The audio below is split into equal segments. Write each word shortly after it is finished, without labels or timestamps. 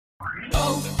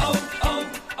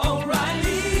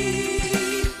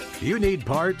O'Reilly. You need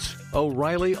parts?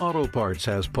 O'Reilly Auto Parts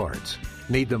has parts.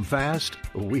 Need them fast?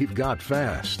 We've got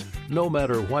fast. No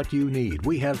matter what you need,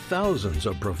 we have thousands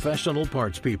of professional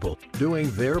parts people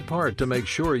doing their part to make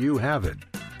sure you have it.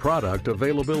 Product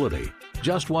availability.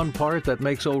 Just one part that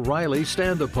makes O'Reilly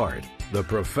stand apart. The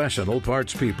professional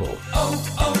parts people.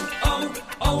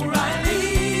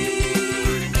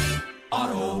 O'Reilly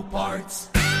Auto Parts.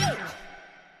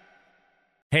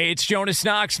 Hey, it's Jonas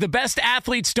Knox. The best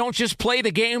athletes don't just play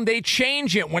the game, they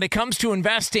change it. When it comes to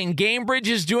investing, GameBridge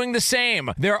is doing the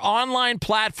same. Their online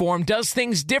platform does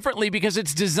things differently because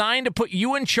it's designed to put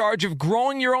you in charge of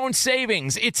growing your own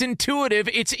savings. It's intuitive,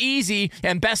 it's easy,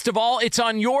 and best of all, it's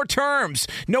on your terms.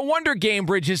 No wonder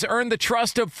GameBridge has earned the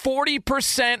trust of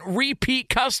 40% repeat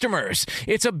customers.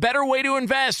 It's a better way to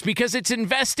invest because it's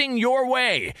investing your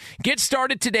way. Get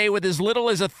started today with as little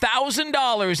as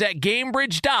 $1,000 at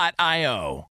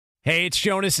GameBridge.io. Hey, it's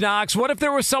Jonas Knox. What if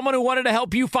there was someone who wanted to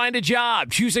help you find a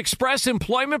job? Choose Express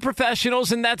Employment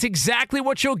Professionals, and that's exactly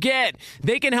what you'll get.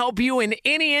 They can help you in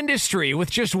any industry.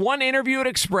 With just one interview at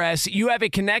Express, you have a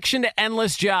connection to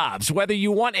endless jobs. Whether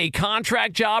you want a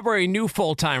contract job or a new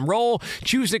full-time role,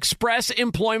 choose Express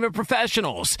Employment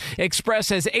Professionals. Express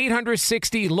has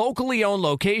 860 locally owned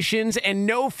locations and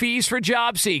no fees for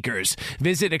job seekers.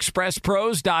 Visit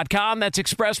expresspros.com. That's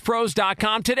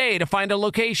expresspros.com today to find a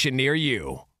location near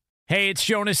you. Hey, it's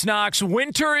Jonas Knox.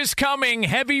 Winter is coming.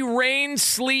 Heavy rain,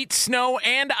 sleet, snow,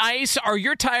 and ice. Are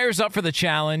your tires up for the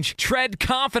challenge? Tread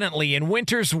confidently in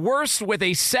winter's worst with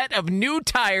a set of new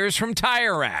tires from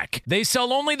Tire Rack. They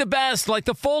sell only the best, like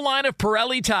the full line of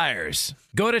Pirelli tires.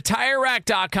 Go to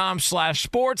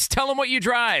TireRack.com/sports. Tell them what you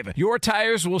drive. Your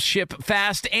tires will ship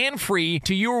fast and free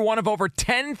to you or one of over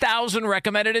 10,000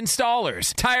 recommended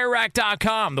installers.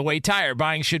 TireRack.com, the way tire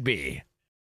buying should be.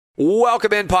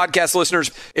 Welcome in, podcast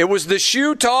listeners. It was the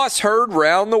shoe toss heard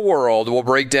round the world. We'll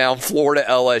break down Florida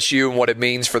LSU and what it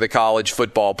means for the college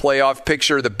football playoff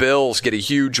picture. The Bills get a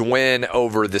huge win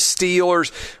over the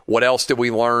Steelers. What else did we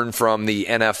learn from the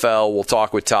NFL? We'll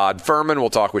talk with Todd Furman.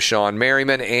 We'll talk with Sean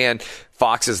Merriman. And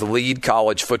Fox's lead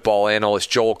college football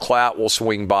analyst, Joel Klatt, will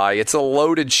swing by. It's a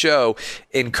loaded show.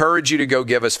 Encourage you to go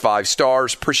give us 5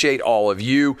 stars. Appreciate all of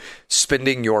you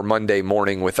spending your Monday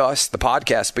morning with us. The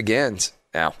podcast begins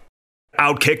now.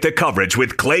 Outkick the coverage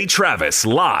with Clay Travis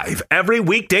live every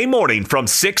weekday morning from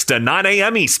 6 to 9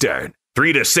 a.m. Eastern,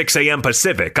 3 to 6 a.m.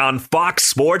 Pacific on Fox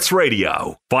Sports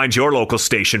Radio. Find your local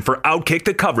station for Outkick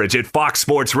the coverage at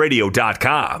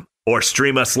foxsportsradio.com or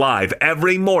stream us live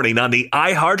every morning on the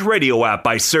iHeartRadio app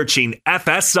by searching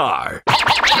FSR. Now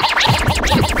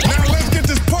let's get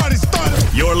this party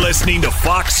started. You're listening to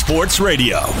Fox Sports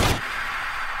Radio.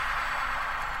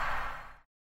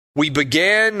 We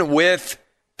began with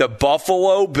the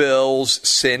Buffalo Bills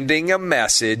sending a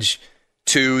message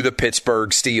to the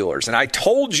Pittsburgh Steelers. And I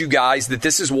told you guys that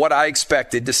this is what I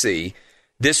expected to see.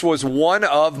 This was one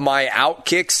of my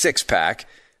Outkick 6-pack.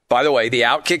 By the way, the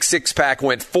Outkick 6-pack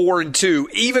went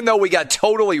 4-2, even though we got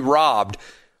totally robbed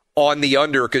on the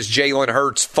under because Jalen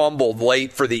Hurts fumbled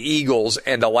late for the Eagles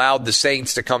and allowed the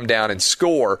Saints to come down and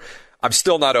score. I'm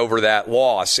still not over that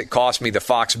loss. It cost me the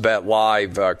Fox Bet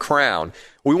Live crown.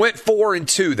 We went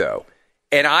 4-2, though.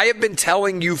 And I have been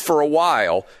telling you for a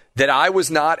while that I was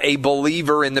not a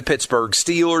believer in the Pittsburgh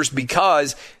Steelers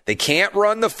because they can't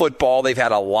run the football. They've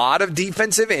had a lot of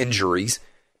defensive injuries.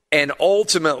 And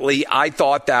ultimately, I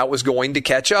thought that was going to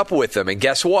catch up with them. And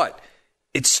guess what?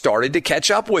 It started to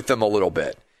catch up with them a little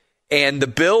bit. And the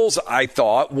Bills, I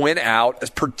thought, went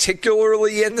out,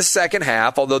 particularly in the second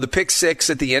half, although the pick six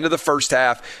at the end of the first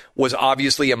half was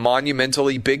obviously a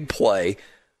monumentally big play.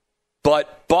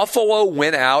 But Buffalo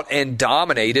went out and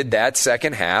dominated that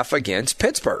second half against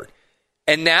Pittsburgh.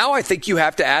 And now I think you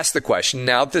have to ask the question,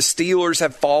 now that the Steelers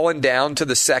have fallen down to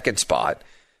the second spot,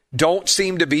 don't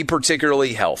seem to be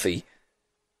particularly healthy,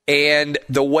 and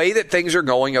the way that things are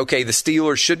going, okay, the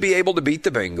Steelers should be able to beat the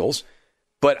Bengals,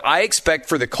 but I expect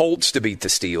for the Colts to beat the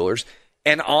Steelers.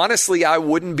 And honestly, I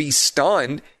wouldn't be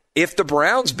stunned if the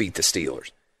Browns beat the Steelers.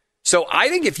 So I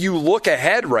think if you look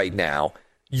ahead right now,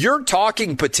 you're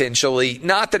talking potentially,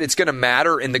 not that it's going to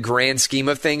matter in the grand scheme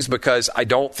of things because I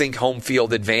don't think home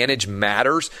field advantage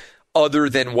matters other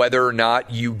than whether or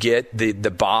not you get the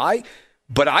bye.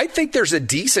 But I think there's a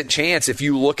decent chance if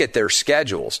you look at their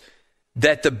schedules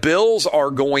that the Bills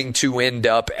are going to end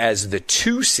up as the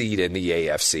 2 seed in the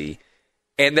AFC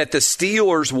and that the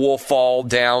Steelers will fall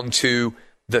down to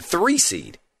the 3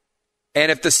 seed.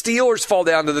 And if the Steelers fall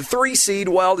down to the 3 seed,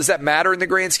 well, does that matter in the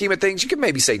grand scheme of things? You can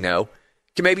maybe say no. You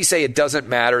can maybe say it doesn't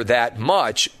matter that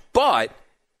much, but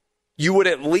you would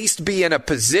at least be in a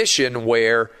position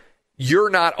where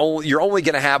you're only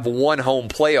going to have one home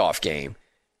playoff game.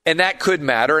 And that could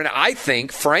matter. And I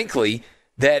think, frankly,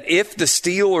 that if the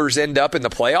Steelers end up in the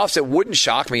playoffs, it wouldn't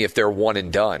shock me if they're one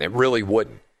and done. It really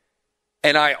wouldn't.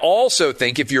 And I also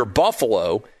think if you're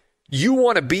Buffalo, you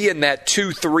want to be in that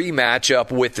 2-3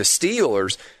 matchup with the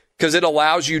Steelers because it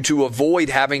allows you to avoid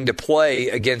having to play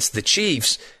against the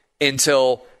Chiefs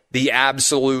until the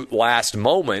absolute last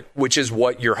moment, which is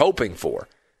what you're hoping for.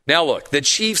 Now, look, the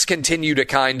Chiefs continue to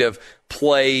kind of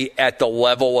play at the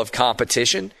level of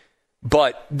competition,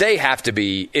 but they have to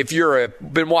be, if you've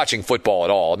been watching football at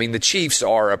all, I mean, the Chiefs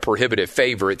are a prohibitive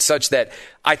favorite such that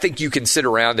I think you can sit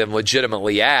around and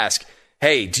legitimately ask,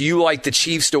 hey, do you like the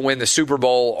Chiefs to win the Super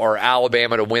Bowl or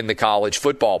Alabama to win the college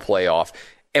football playoff?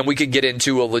 And we could get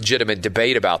into a legitimate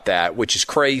debate about that, which is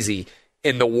crazy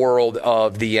in the world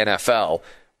of the NFL.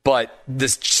 But the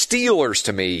Steelers,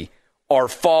 to me, are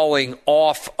falling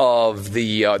off of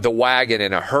the wagon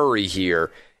in a hurry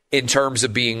here in terms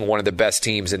of being one of the best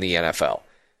teams in the NFL.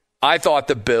 I thought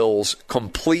the Bills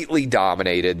completely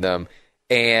dominated them,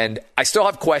 and I still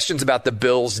have questions about the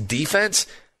Bills' defense,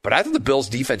 but I thought the Bills'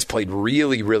 defense played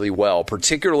really, really well,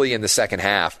 particularly in the second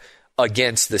half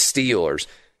against the Steelers,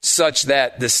 such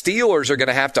that the Steelers are going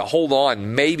to have to hold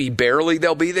on. Maybe barely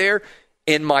they'll be there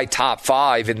in my top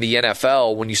 5 in the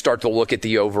NFL when you start to look at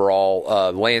the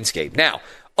overall landscape. Now,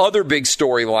 other big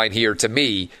storyline here to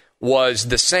me was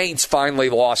the Saints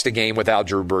finally lost a game without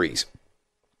Drew Brees.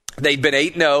 They'd been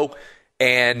 8-0,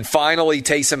 and finally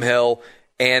Taysom Hill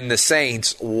and the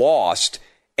Saints lost.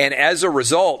 And as a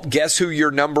result, guess who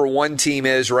your number 1 team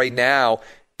is right now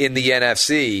in the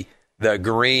NFC? The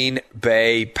Green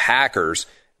Bay Packers.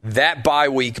 That bye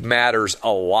week matters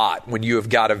a lot when you have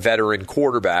got a veteran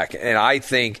quarterback, and I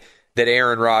think that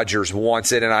Aaron Rodgers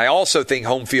wants it. And I also think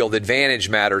home field advantage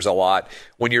matters a lot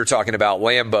when you're talking about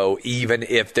Lambeau, even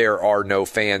if there are no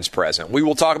fans present. We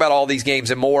will talk about all these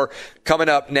games and more coming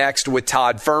up next with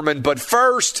Todd Furman. But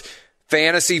first,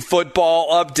 fantasy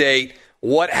football update.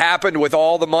 What happened with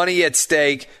all the money at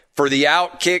stake for the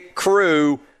Outkick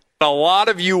crew? A lot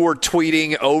of you were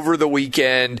tweeting over the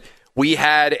weekend. We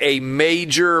had a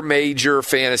major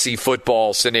fantasy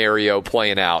football scenario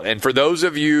playing out. And for those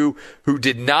of you who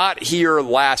did not hear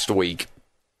last week,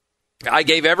 I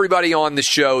gave everybody on the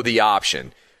show the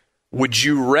option. Would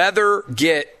you rather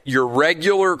get your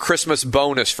regular Christmas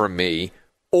bonus from me,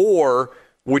 or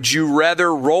would you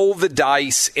rather roll the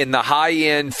dice in the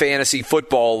high-end fantasy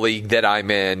football league that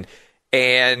I'm in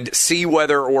and see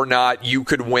whether or not you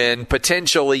could win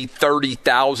potentially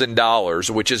 $30,000,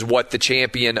 which is what the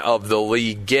champion of the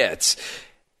league gets.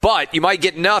 But you might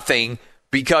get nothing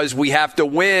because we have to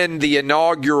win the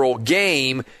inaugural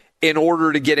game in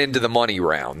order to get into the money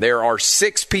round. There are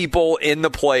 6 people in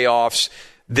the playoffs.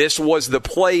 This was the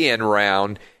play-in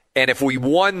round. And if we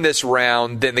won this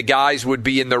round, then the guys would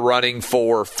be in the running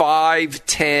for $5,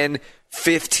 $10,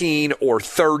 $15 or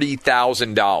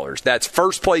 $30,000. That's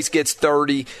first place gets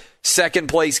 30, second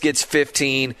place gets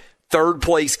 15, third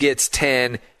place gets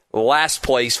 10, last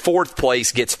place, fourth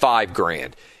place gets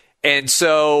 $5,000. And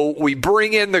so we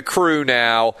bring in the crew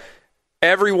now.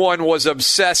 Everyone was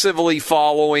obsessively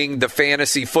following the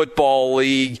fantasy football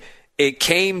league. It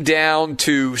came down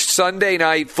to Sunday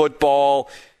Night Football.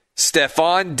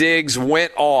 Stephon Diggs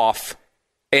went off.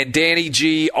 And Danny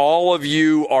G, all of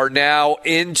you are now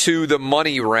into the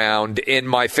money round in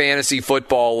my fantasy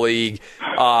football league.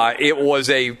 It was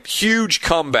a huge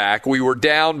comeback. We were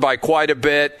down by quite a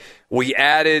bit. We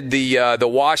added the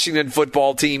Washington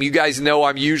football team. You guys know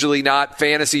I'm usually not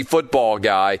fantasy football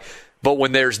guy, but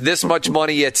when there's this much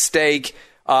money at stake,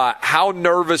 how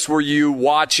nervous were you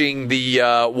watching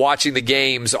the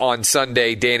games on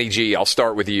Sunday, Danny G? I'll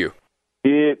start with you.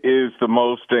 It is the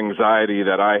most anxiety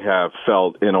that I have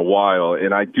felt in a while,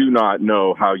 and I do not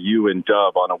know how you and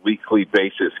Dub on a weekly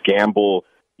basis gamble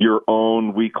your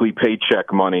own weekly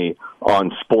paycheck money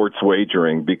on sports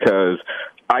wagering, because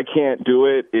I can't do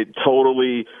it. It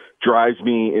totally drives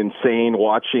me insane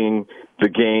watching the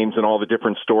games and all the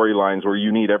different storylines where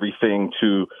you need everything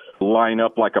to line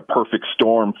up like a perfect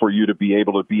storm for you to be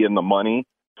able to be in the money.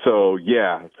 So,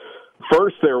 yeah.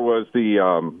 First, there was the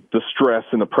stress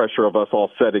and the pressure of us all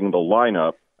setting the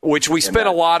lineup, which we spent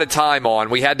a lot of time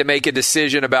on. We had to make a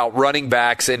decision about running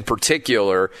backs in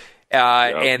particular,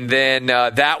 and then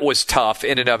that was tough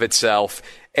in and of itself.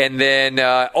 And then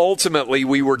ultimately,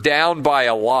 we were down by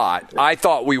a lot. I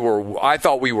thought we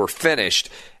were finished,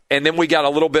 and then we got a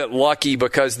little bit lucky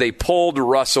because they pulled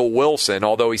Russell Wilson,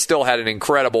 although he still had an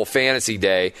incredible fantasy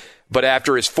day. But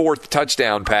after his 4th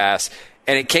touchdown pass,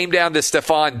 and it came down to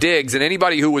Stephon Diggs. And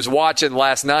anybody who was watching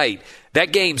last night,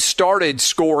 that game started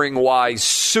scoring-wise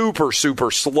super,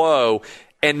 super slow,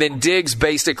 and then Diggs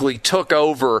basically took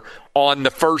over on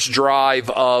the first drive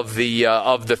of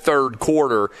the third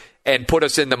quarter and put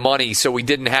us in the money, so we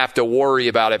didn't have to worry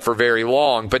about it for very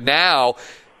long. But now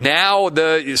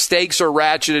the stakes are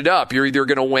ratcheted up. You're either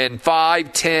going to win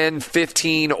 5, 10,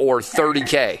 15, or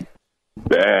 30K.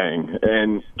 Dang.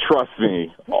 And trust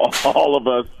me, all of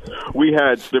us, we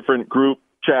had different group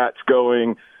chats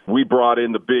going. We brought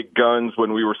in the big guns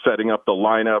when we were setting up the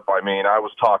lineup. I mean, I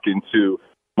was talking to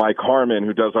Mike Harmon,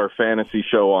 who does our fantasy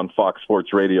show on Fox Sports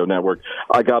Radio Network.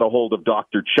 I got a hold of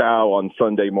Dr. Chow on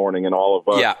Sunday morning, and all of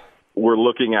us were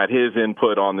looking at his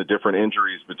input on the different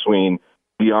injuries between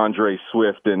DeAndre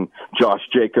Swift and Josh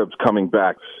Jacobs coming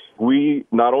back. We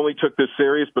not only took this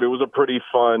serious, but it was a pretty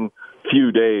fun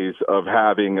few days of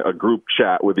having a group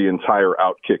chat with the entire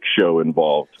Outkick show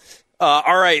involved.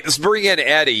 All right, let's bring in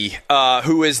Eddie,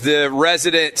 who is the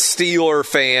resident Steeler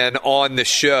fan on the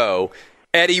show.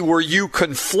 Eddie, were you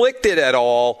conflicted at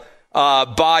all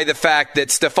by the fact that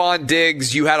Stephon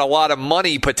Diggs, you had a lot of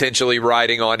money potentially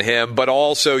riding on him, but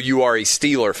also you are a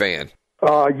Steeler fan?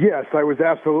 Yes, I was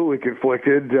absolutely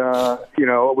conflicted. I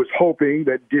was hoping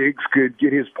that Diggs could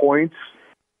get his points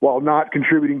while not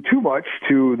contributing too much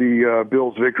to the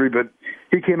Bills' victory, but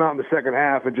he came out in the second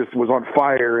half and just was on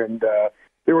fire, and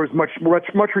there was much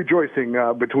rejoicing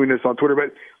between us on Twitter.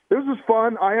 But this was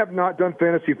fun. I have not done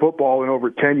fantasy football in over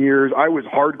 10 years. I was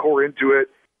hardcore into it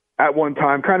at one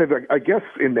time, kind of, I guess,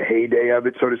 in the heyday of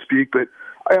it, so to speak. But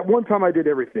at one time I did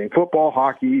everything, football,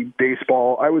 hockey,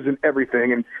 baseball. I was in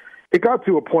everything, and it got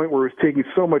to a point where it was taking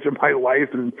so much of my life,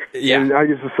 and I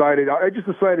just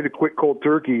decided to quit cold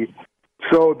turkey.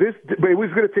 So it was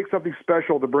going to take something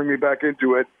special to bring me back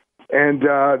into it, and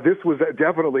this was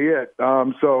definitely it.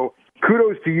 So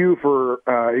kudos to you for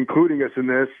including us in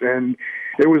this, and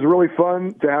it was really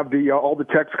fun to have all the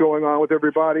text going on with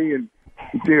everybody, and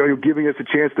giving us a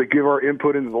chance to give our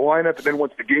input into the lineup. And then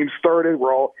once the game started,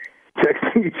 we're all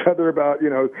texting each other about,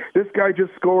 this guy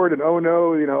just scored, and oh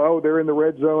no, they're in the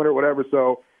red zone or whatever.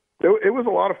 So it was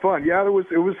a lot of fun. Yeah, it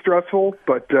was stressful,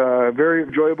 but very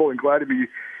enjoyable, and glad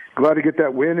to get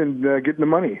that win and get the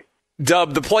money.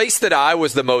 Dub, the place that I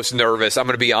was the most nervous, I'm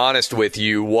going to be honest with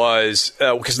you, was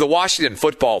because the Washington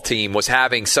football team was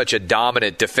having such a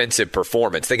dominant defensive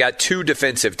performance. They got 2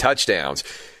 defensive touchdowns.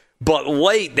 But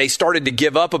late, they started to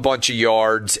give up a bunch of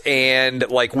yards, and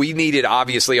we needed,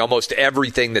 obviously, almost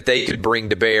everything that they could bring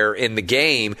to bear in the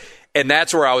game. And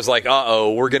that's where I was like,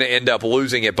 we're going to end up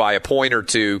losing it by a point or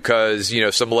two because,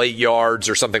 some late yards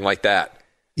or something like that.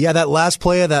 Yeah, that last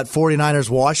play of that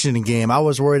 49ers-Washington game, I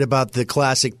was worried about the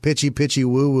classic pitchy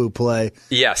woo-woo play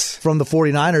from the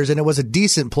 49ers, and it was a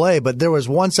decent play, but there was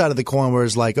one side of the coin where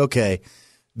it's like, okay,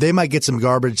 they might get some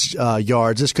garbage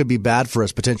yards. This could be bad for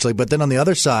us potentially. But then on the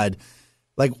other side,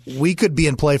 we could be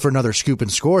in play for another scoop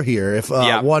and score here if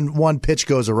one pitch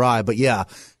goes awry. But,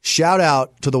 shout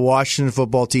out to the Washington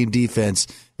football team defense,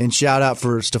 and shout out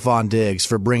for Stephon Diggs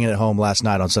for bringing it home last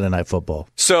night on Sunday Night Football.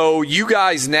 So you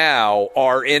guys now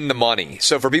are in the money.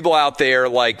 So for people out there,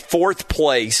 fourth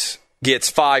place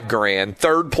gets $5,000,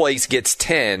 third place gets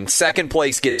 10, second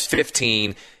place gets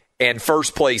 15, and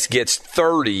first place gets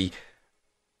 30.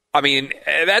 I mean,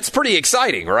 that's pretty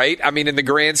exciting, right? I mean, in the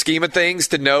grand scheme of things,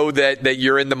 to know that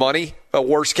you're in the money, a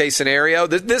worst-case scenario.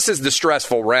 This is the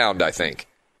stressful round, I think.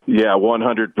 Yeah,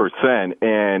 100%.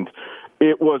 And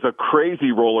it was a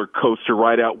crazy roller coaster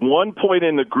ride. At one point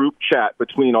in the group chat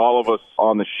between all of us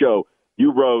on the show,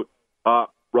 you wrote,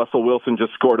 Russell Wilson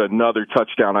just scored another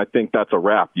touchdown. I think that's a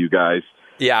wrap, you guys.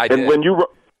 Yeah, I did. And when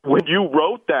you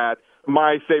wrote that,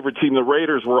 my favorite team, the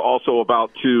Raiders, were also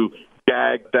about to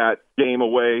gag that game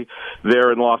away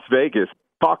there in Las Vegas.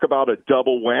 Talk about a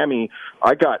double whammy.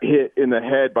 I got hit in the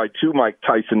head by 2 Mike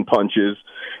Tyson punches.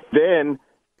 Then,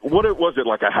 was it,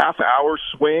 like a half-hour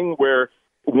swing where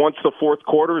once the fourth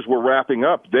quarters were wrapping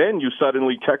up, then you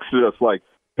suddenly texted us like,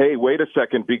 hey, wait a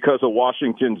second, because of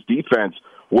Washington's defense,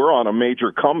 we're on a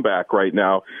major comeback right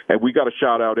now. And we got to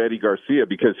shout out Eddie Garcia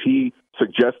because he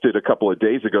suggested a couple of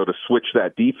days ago to switch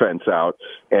that defense out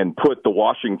and put the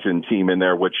Washington team in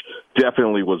there, which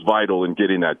definitely was vital in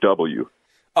getting that W.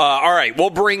 All right, we'll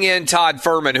bring in Todd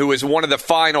Furman, who is one of the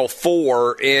final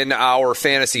 4 in our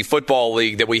fantasy football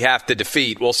league that we have to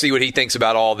defeat. We'll see what he thinks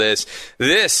about all this.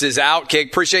 This is Outkick.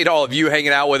 Appreciate all of you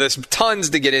hanging out with us.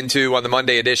 Tons to get into on the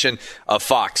Monday edition of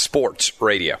Fox Sports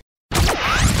Radio.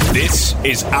 This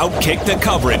is Outkick the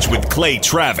Coverage with Clay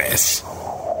Travis.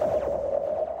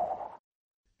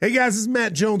 Hey guys, this is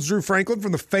Matt Jones, Drew Franklin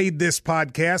from the Fade This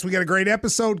podcast. We got a great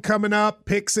episode coming up,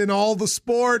 picks in all the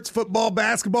sports, football,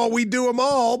 basketball, we do them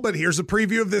all, but here's a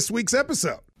preview of this week's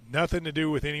episode. Nothing to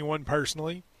do with anyone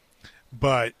personally,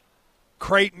 but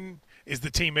Creighton is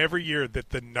the team every year that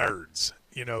the nerds,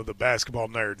 the basketball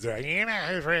nerds, they're like,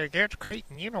 it's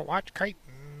Creighton, watch Creighton.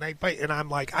 They play, and I'm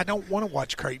like, I don't want to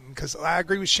watch Creighton because I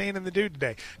agree with Shannon the dude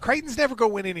today. Creighton's never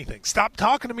going to win anything. Stop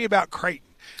talking to me about Creighton.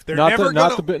 They're not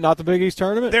the Big East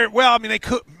tournament. They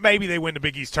could maybe they win the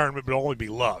Big East tournament, but it'll only be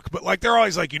luck. But they're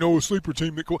always like, a sleeper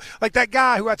team that like that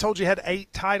guy who I told you had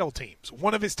 8 title teams.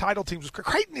 One of his title teams was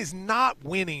Creighton is not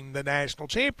winning the national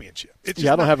championship. I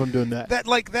don't have them doing that.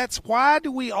 That's why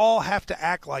do we all have to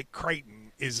act like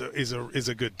Creighton is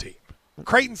a good team?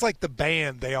 Creighton's like the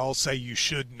band they all say you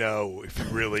should know if you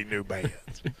really knew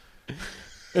bands.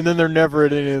 And then they're never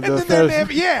at any of the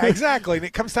yeah, exactly. And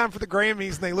it comes time for the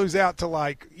Grammys, and they lose out to,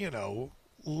 Lil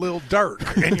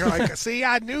Durk. And you're like, see,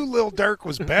 I knew Lil Durk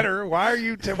was better. Why are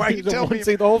you telling me?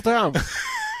 See the whole time.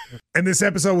 And this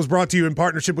episode was brought to you in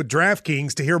partnership with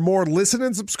DraftKings. To hear more, listen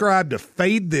and subscribe to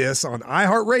Fade This on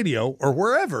iHeartRadio or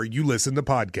wherever you listen to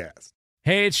podcasts.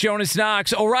 Hey, it's Jonas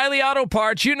Knox. O'Reilly Auto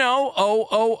Parts,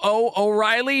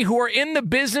 O'Reilly, who are in the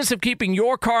business of keeping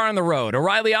your car on the road.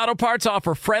 O'Reilly Auto Parts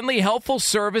offer friendly, helpful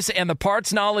service and the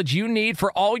parts knowledge you need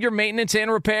for all your maintenance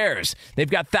and repairs.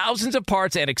 They've got thousands of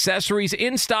parts and accessories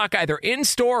in stock either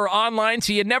in-store or online,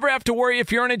 so you never have to worry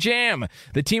if you're in a jam.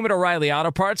 The team at O'Reilly Auto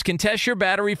Parts can test your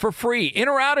battery for free, in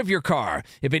or out of your car.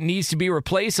 If it needs to be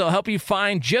replaced, they'll help you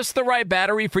find just the right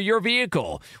battery for your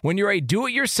vehicle. When you're a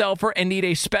do-it-yourselfer and need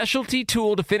a specialty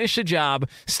tool to finish the job,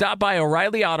 stop by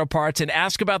O'Reilly Auto Parts and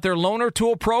ask about their loaner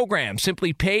tool program.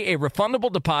 Simply pay a refundable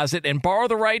deposit and borrow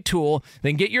the right tool,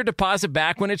 then get your deposit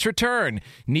back when it's returned.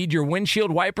 Need your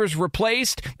windshield wipers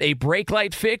replaced, a brake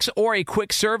light fix, or a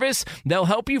quick service? They'll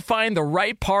help you find the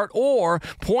right part or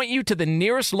point you to the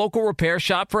nearest local repair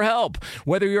shop for help.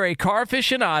 Whether you're a car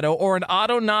aficionado or an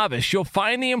auto novice, you'll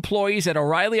find the employees at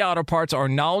O'Reilly Auto Parts are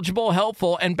knowledgeable,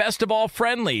 helpful, and best of all,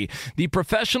 friendly. The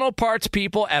professional parts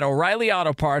people at O'Reilly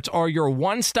Auto Parts are your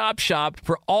one-stop shop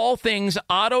for all things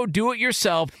auto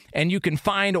do-it-yourself, and you can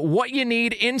find what you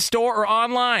need in-store or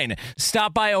online.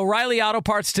 Stop by O'Reilly Auto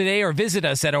Parts today or visit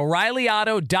us at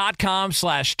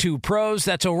O'ReillyAuto.com/2pros.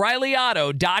 That's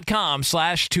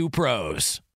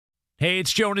O'ReillyAuto.com/2pros. Hey,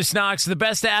 it's Jonas Knox. The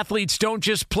best athletes don't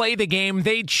just play the game,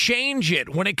 they change it.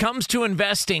 When it comes to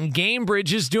investing,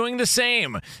 GameBridge is doing the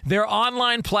same. Their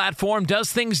online platform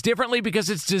does things differently because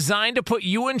it's designed to put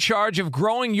you in charge of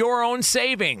growing your own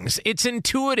savings. It's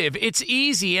intuitive, it's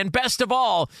easy, and best of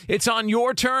all, it's on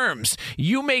your terms.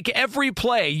 You make every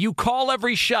play, you call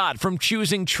every shot, from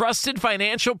choosing trusted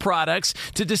financial products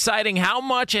to deciding how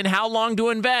much and how long to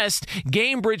invest.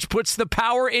 GameBridge puts the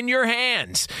power in your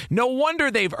hands. No wonder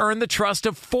they've earned the trust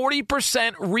of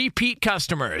 40% repeat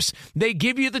customers. They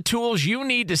give you the tools you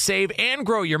need to save and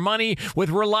grow your money with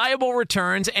reliable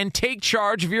returns and take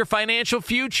charge of your financial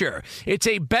future. It's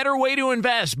a better way to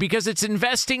invest because it's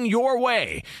investing your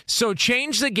way. So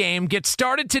change the game. Get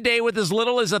started today with as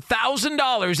little as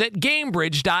 $1,000 at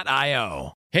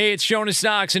GameBridge.io. Hey, it's Jonas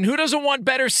Knox, and who doesn't want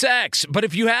better sex? But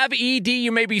if you have ED,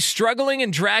 you may be struggling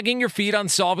and dragging your feet on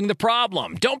solving the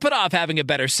problem. Don't put off having a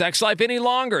better sex life any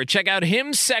longer. Check out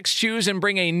Hims Sex Chews and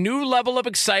bring a new level of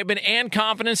excitement and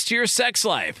confidence to your sex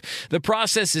life. The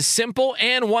process is simple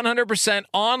and 100%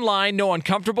 online, no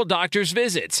uncomfortable doctor's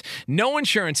visits. No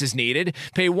insurance is needed.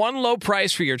 Pay one low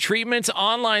price for your treatments,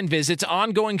 online visits,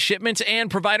 ongoing shipments,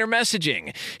 and provider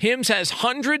messaging. Hims has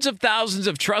hundreds of thousands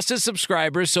of trusted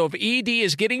subscribers, so if ED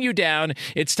is getting you down,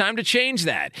 it's time to change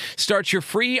that. Start your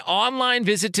free online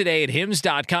visit today at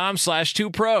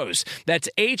hims.com/2pros. That's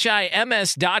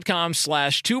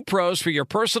HIMS.com/2pros for your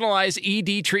personalized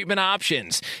ED treatment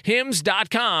options.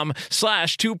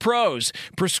 hims.com/2pros.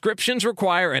 Prescriptions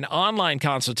require an online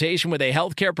consultation with a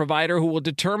healthcare provider who will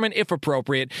determine if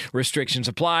appropriate. Restrictions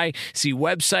apply. See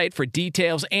website for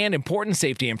details and important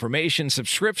safety information.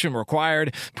 Subscription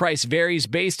required. Price varies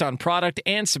based on product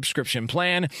and subscription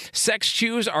plan. Sex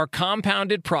Chews are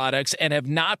compounded products and have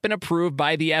not been approved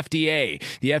by the FDA.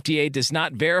 The FDA does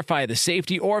not verify the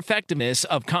safety or effectiveness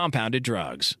of compounded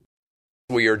drugs.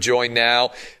 We are joined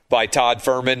now by Todd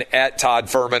Fuhrman at Todd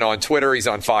Fuhrman on Twitter. He's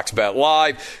on Fox Bet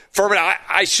Live. Fuhrman,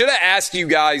 I should have asked you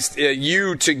guys,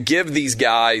 to give these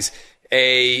guys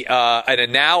an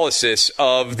analysis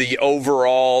of the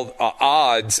overall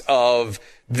odds of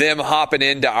them hopping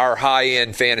into our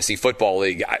high-end fantasy football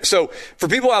league. So for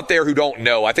people out there who don't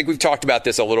know, I think we've talked about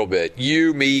this a little bit.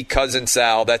 You, me, Cousin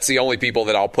Sal, that's the only people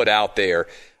that I'll put out there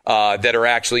that are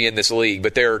actually in this league.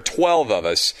 But there are 12 of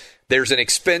us. there's an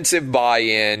expensive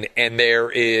buy-in, and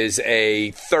there is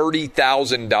a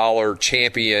 $30,000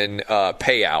 champion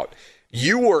payout.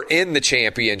 You were in the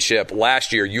championship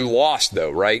last year. You lost,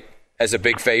 though, right, as a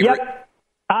big favorite? Yep,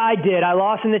 I did. I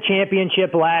lost in the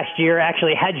championship last year,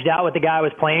 actually hedged out with the guy I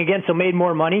was playing against, so made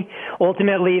more money,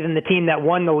 ultimately, than the team that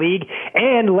won the league.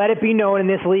 And let it be known in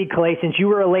this league, Clay, since you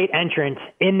were a late entrant,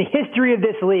 in the history of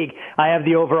this league, I have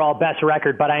the overall best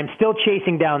record, but I am still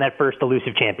chasing down that first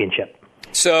elusive championship.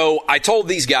 So I told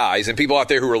these guys, and people out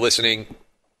there who are listening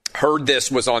heard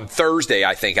this was on Thursday,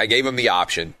 I think. I gave them the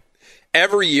option.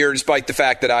 Every year, despite the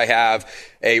fact that I have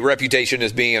a reputation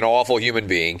as being an awful human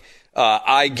being,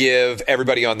 I give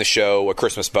everybody on the show a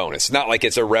Christmas bonus. Not like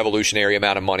it's a revolutionary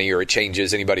amount of money or it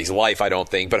changes anybody's life, I don't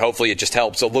think, but hopefully it just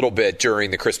helps a little bit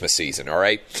during the Christmas season, all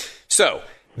right? So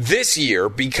this year,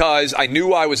 because I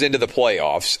knew I was into the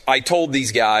playoffs, I told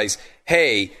these guys,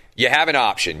 hey, you have an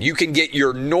option. You can get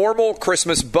your normal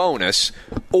Christmas bonus,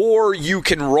 or you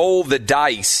can roll the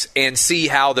dice and see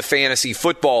how the fantasy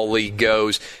football league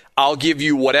goes. I'll give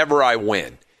you whatever I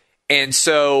win. And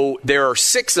so there are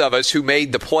 6 of us who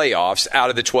made the playoffs out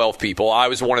of the 12 people. I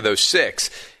was one of those 6.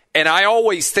 And I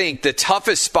always think the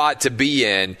toughest spot to be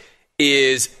in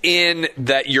is in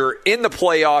that you're in the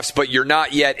playoffs, but you're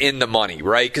not yet in the money,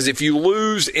 right? Because if you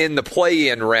lose in the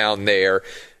play-in round there,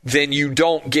 then you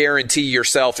don't guarantee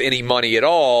yourself any money at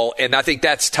all. And I think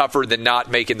that's tougher than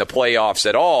not making the playoffs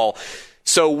at all.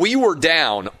 So we were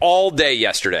down all day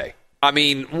yesterday. I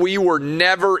mean, we were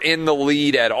never in the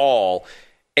lead at all.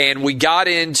 And we got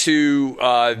into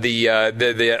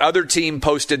the other team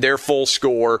posted their full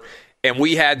score, and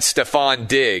we had Stephon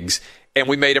Diggs. And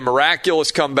we made a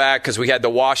miraculous comeback because we had the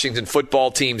Washington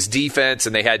football team's defense,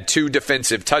 and they had 2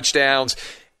 defensive touchdowns.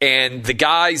 And the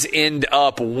guys end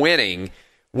up winning.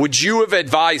 Would you have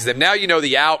advised them? Now you know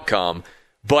the outcome,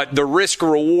 but the risk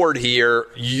reward here,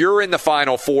 you're in the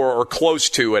Final Four or close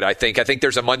to it, I think. I think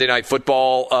there's a Monday Night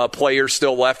Football player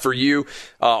still left for you,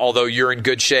 although you're in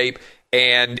good shape.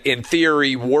 And in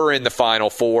theory, we're in the Final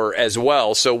Four as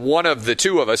well. So one of the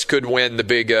 2 of us could win the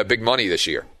big money this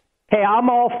year. Hey, I'm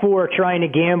all for trying to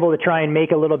gamble to try and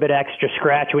make a little bit extra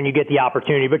scratch when you get the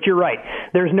opportunity. But you're right.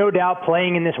 There's no doubt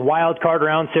playing in this wild card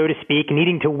round, so to speak,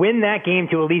 needing to win that game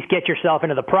to at least get yourself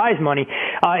into the prize money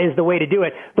is the way to do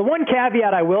it. The one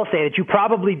caveat I will say that you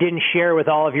probably didn't share with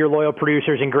all of your loyal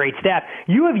producers and great staff,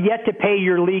 you have yet to pay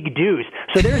your league dues.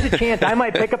 So there's a chance I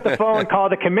might pick up the phone, call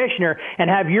the commissioner, and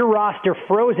have your roster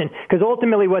frozen. Because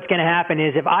ultimately what's going to happen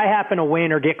is if I happen to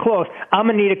win or get close, I'm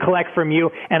going to need to collect from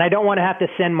you, and I don't want to have to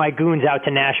send my goons out to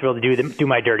Nashville to do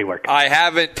my dirty work. I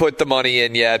haven't put the money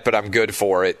in yet, but I'm good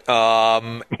for it.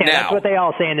 That's what they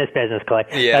all say in this business, Clay.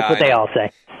 Yeah, that's what they all say.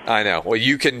 I know. Well,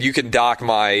 you can dock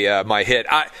my my hit.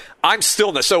 I'm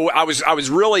still so I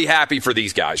was really happy for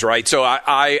these guys, right? So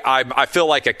I feel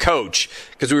like a coach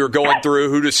because we were going through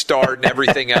who to start and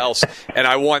everything else, and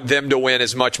I want them to win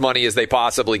as much money as they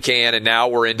possibly can. And now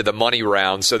we're into the money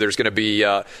round, so there's going to be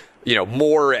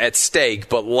more at stake,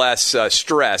 but less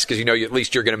stress because at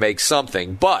least you're going to make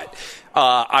something. But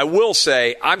I will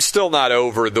say I'm still not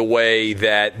over the way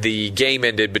that the game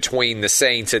ended between the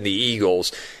Saints and the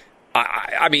Eagles.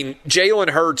 I mean,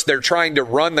 Jalen Hurts, they're trying to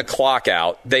run the clock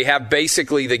out. They have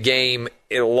basically the game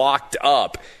locked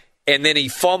up, and then he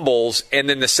fumbles, and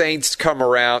then the Saints turn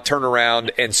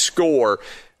around and score.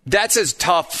 That's as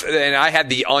tough, and I had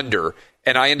the under,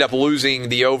 and I end up losing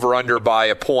the over-under by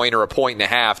a point or a point and a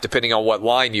half, depending on what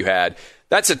line you had.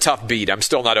 That's a tough beat. I'm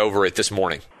still not over it this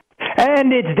morning.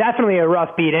 And it's definitely a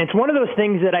rough beat. And it's one of those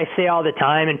things that I say all the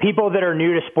time, and people that are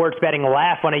new to sports betting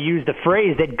laugh when I use the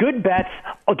phrase that good bets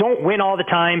don't win all the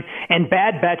time and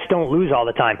bad bets don't lose all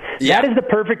the time. Yeah. That is the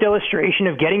perfect illustration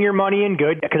of getting your money in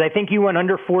good, because I think you went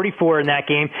under 44 in that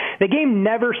game. The game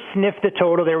never sniffed the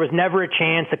total. There was never a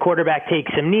chance. The quarterback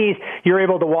takes some knees. You're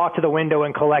able to walk to the window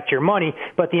and collect your money.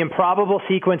 But the improbable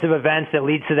sequence of events that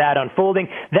leads to that unfolding,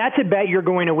 that's a bet you're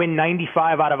going to win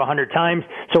 95 out of 100 times.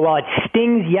 So while it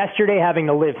stings yesterday having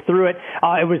to live through it,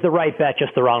 it was the right bet,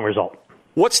 just the wrong result.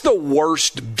 What's the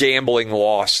worst gambling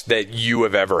loss that you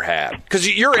have ever had? Because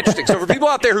you're interesting. So for people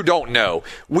out there who don't know,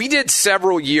 we did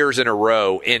several years in a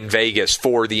row in Vegas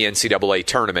for the NCAA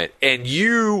tournament. And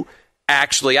you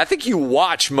actually, I think you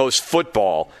watch most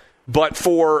football, but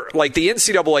for like the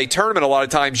NCAA tournament, a lot of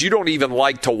times you don't even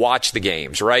like to watch the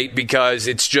games, right? Because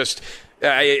it's just...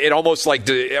 it almost like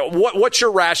what's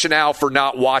your rationale for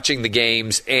not watching the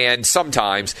games and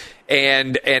sometimes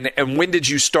and when did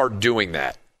you start doing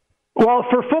that? Well,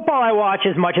 for football, I watch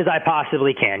as much as I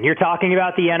possibly can. You're talking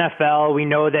about the NFL. We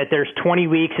know that there's 20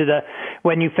 weeks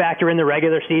when you factor in the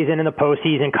regular season and the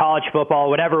postseason, college football,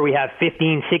 whatever, we have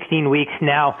 15, 16 weeks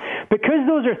now. Because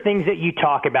those are things that you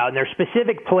talk about, and they're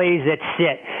specific plays that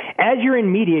sit. As you're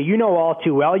in media, you know all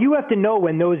too well, you have to know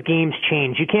when those games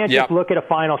change. You can't just look at a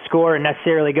final score and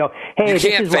necessarily go, hey, this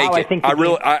is how I think.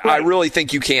 I really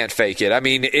think you can't fake it. I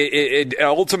mean, it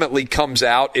ultimately comes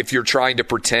out if you're trying to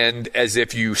pretend as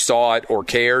if you saw it or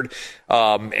cared.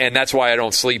 And that's why I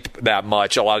don't sleep that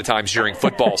much a lot of times during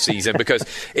football season, because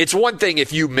it's one thing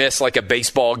if you miss like a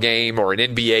baseball game or an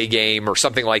NBA game or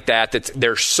something like that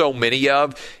there's so many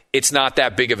of. It's not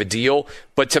that big of a deal.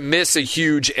 But to miss a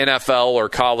huge NFL or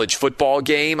college football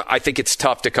game, I think it's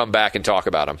tough to come back and talk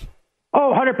about them.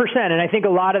 Oh, 100%. And I think a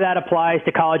lot of that applies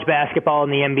to college basketball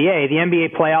and the NBA. The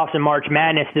NBA playoffs and March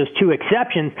Madness, those two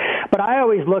exceptions. But I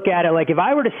always look at it like if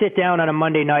I were to sit down on a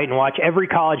Monday night and watch every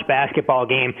college basketball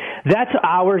game, that's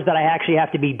hours that I actually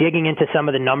have to be digging into some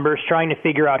of the numbers, trying to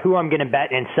figure out who I'm going to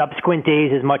bet in subsequent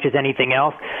days as much as anything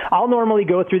else. I'll normally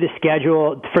go through the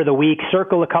schedule for the week,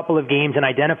 circle a couple of games, and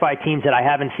identify teams that I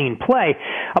haven't seen play.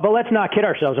 But let's not kid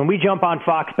ourselves. When we jump on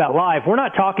Fox Bet Live, we're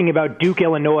not talking about Duke,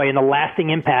 Illinois, and the lasting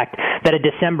impact that a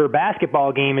December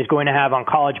basketball game is going to have on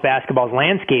college basketball's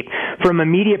landscape. From a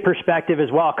media perspective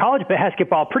as well, college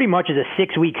basketball pretty much is a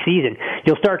 6-week season.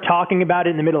 You'll start talking about it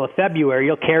in the middle of February.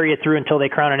 You'll carry it through until they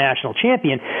crown a national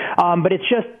champion. But it's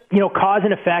just, cause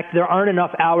and effect. There aren't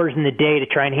enough hours in the day to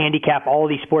try and handicap all of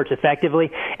these sports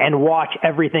effectively and watch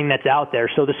everything that's out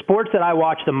there. So the sports that I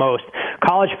watch the most,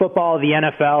 college football, the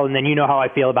NFL, and then you know how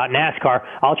I feel about NASCAR,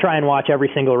 I'll try and watch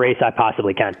every single race I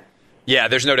possibly can. Yeah,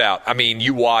 there's no doubt. I mean,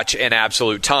 you watch an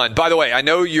absolute ton. By the way, I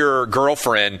know your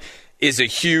girlfriend is a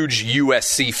huge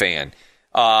USC fan.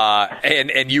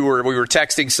 And we were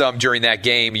texting some during that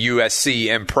game, USC,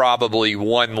 and probably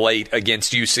won late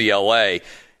against UCLA.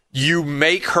 You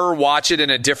make her watch it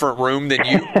in a different room than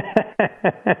you?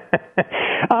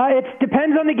 It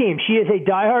depends on the game. She is a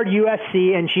diehard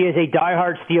USC, and she is a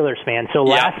diehard Steelers fan. So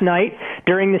last night,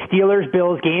 during the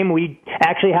Steelers-Bills game, we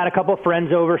actually had a couple of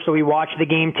friends over, so we watched the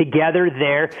game together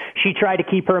there. She tried to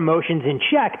keep her emotions in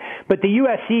check. But the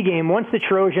USC game, once the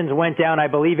Trojans went down, I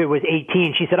believe it was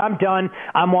 18, she said, I'm done.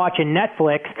 I'm watching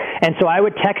Netflix. And so I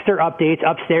would text her updates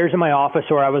upstairs in my office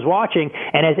where I was watching.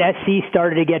 And as SC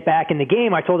started to get back in the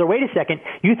game, I told her, wait a second,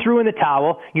 you threw in the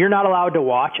towel. You're not allowed to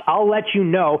watch. I'll let you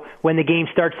know when the game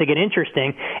starts to get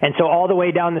interesting. And so all the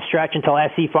way down the stretch until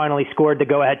SC finally scored the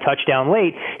go-ahead touchdown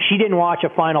late, she didn't watch a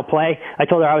final play. I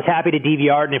told her I was happy to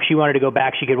DVR it, and if she wanted to go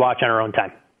back, she could watch on her own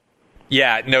time.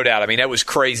 Yeah, no doubt. I mean, that was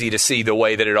crazy to see the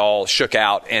way that it all shook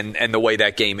out and the way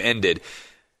that game ended.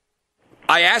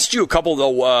 I asked you a couple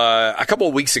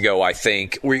of weeks ago, I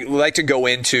think. We like to go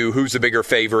into who's the bigger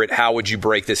favorite, how would you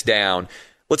break this down.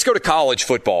 Let's go to college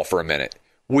football for a minute.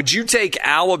 Would you take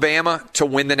Alabama to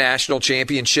win the national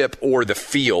championship or the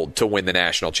field to win the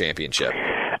national championship?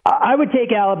 I would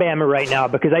take Alabama right now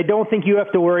because I don't think you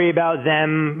have to worry about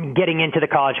them getting into the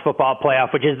college football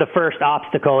playoff, which is the first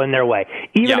obstacle in their way.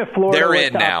 Even if Florida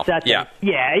was to upset them,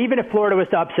 even if Florida was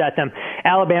to upset them,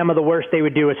 Alabama, the worst they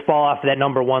would do is fall off of that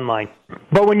number one line.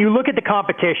 But when you look at the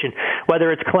competition,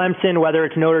 whether it's Clemson, whether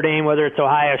it's Notre Dame, whether it's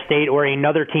Ohio State, or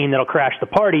another team that'll crash the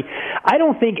party, I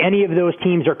don't think any of those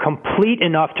teams are complete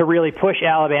enough to really push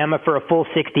Alabama for a full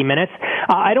 60 minutes.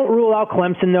 I don't rule out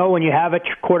Clemson, though. When you have a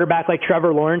quarterback like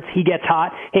Trevor Lawrence, he gets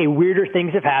hot. Hey, weirder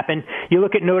things have happened. You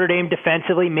look at Notre Dame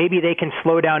defensively, maybe they can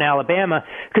slow down Alabama.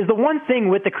 Because the one thing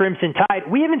with the Crimson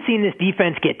Tide, we haven't seen this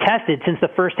defense get tested since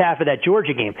the first half of that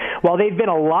Georgia game. While they've been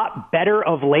a lot better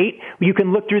of late, you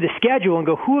can look through the schedule and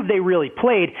go, who have they really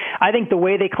played? I think the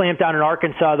way they clamped down in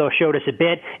Arkansas, though, showed us a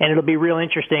bit, and it'll be real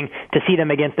interesting to see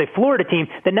them against a Florida team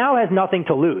that now has nothing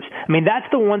to lose. I mean, that's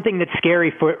the one thing that's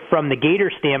scary from the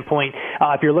Gators standpoint.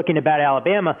 If you're looking about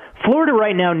Alabama, Florida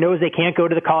right now knows they can't go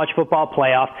to the college football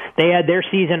playoff. They had their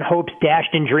season hopes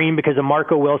dashed and dreamed because of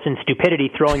Marco Wilson's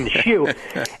stupidity throwing the shoe.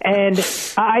 And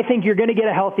I think you're going to get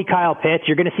a healthy Kyle Pitts.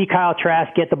 You're going to see Kyle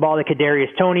Trask get the ball to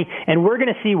Kadarius Toney, and we're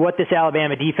going to see what this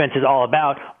Alabama defense is all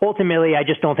about. Ultimately, I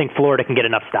just don't think Florida can get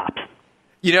enough stops.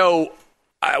 You know,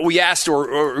 we asked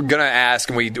or going to ask,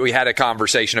 and we had a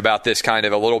conversation about this kind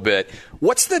of a little bit.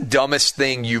 What's the dumbest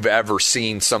thing you've ever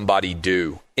seen somebody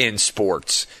do in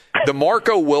sports? The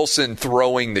Marco Wilson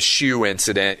throwing the shoe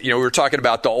incident, we were talking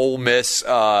about the Ole Miss, the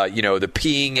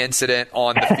peeing incident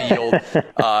on the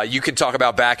field. You can talk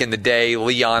about back in the day,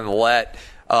 Leon Lett.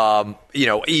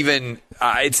 Even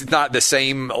it's not the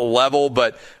same level,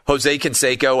 but Jose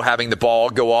Canseco having the ball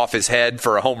go off his head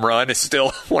for a home run is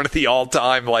still one of the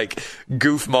all-time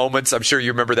goof moments. I'm sure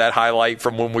you remember that highlight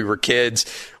from when we were kids.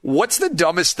 What's the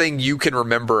dumbest thing you can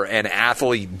remember an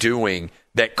athlete doing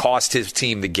that cost his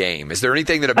team the game? Is there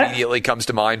anything that immediately comes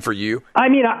to mind for you? I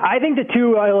mean, I think the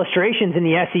two illustrations in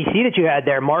the SEC that you had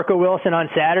there, Marco Wilson on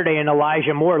Saturday and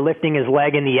Elijah Moore lifting his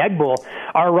leg in the Egg Bowl,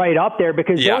 are right up there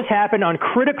because those happen on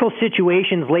critical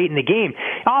situations late in the game.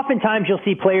 Oftentimes you'll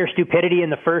see player stupidity in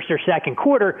the first or second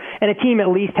quarter, and a team at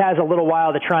least has a little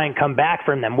while to try and come back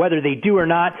from them. Whether they do or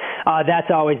not, that's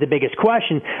always the biggest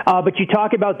question. But you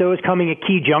talk about those coming at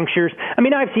key junctures. I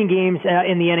mean, I've seen games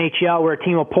in the NHL where a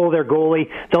team will pull their goalie,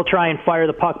 they'll try and fire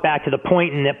the puck back to the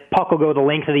point, and the puck will go the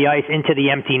length of the ice into the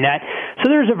empty net. So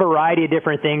there's a variety of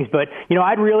different things, but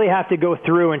I'd really have to go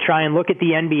through and try and look at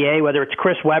the NBA, whether it's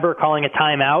Chris Webber calling a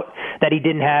timeout that he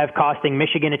didn't have, costing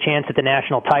Michigan a chance at the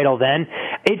national title then.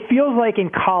 It feels like in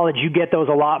college you get those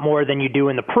a lot more than you do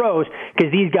in the pros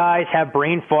because these guys have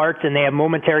brain farts and they have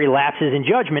momentary lapses in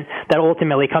judgment that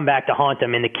ultimately come back to haunt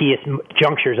them in the keyest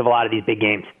junctures of a lot of these big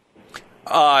games.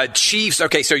 Chiefs.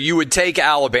 Okay, so you would take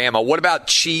Alabama. What about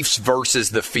Chiefs versus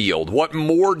the field? What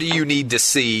more do you need to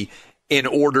see in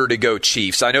order to go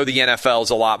Chiefs? I know the NFL is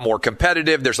a lot more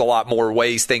competitive. There's a lot more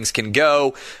ways things can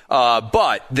go.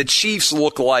 But the Chiefs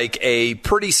look like a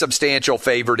pretty substantial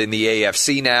favorite in the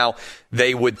AFC now.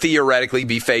 They would theoretically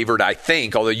be favored, I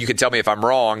think, although you can tell me if I'm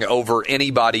wrong, over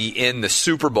anybody in the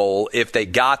Super Bowl if they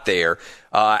got there.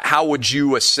 How would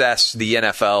you assess the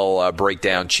NFL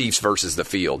breakdown, Chiefs versus the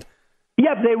field?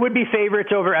 Yep, they would be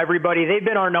favorites over everybody. They've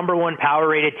been our number one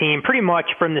power-rated team pretty much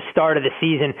from the start of the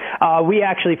season. We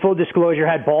actually, full disclosure,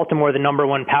 had Baltimore the number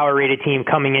one power-rated team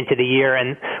coming into the year,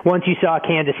 and once you saw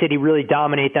Kansas City really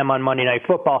dominate them on Monday Night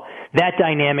Football, that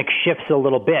dynamic shifts a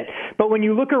little bit. But when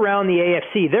you look around the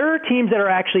AFC, there are teams that are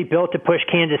actually built to push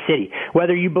Kansas City.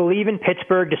 Whether you believe in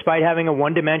Pittsburgh despite having a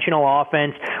one-dimensional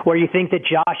offense, or you think that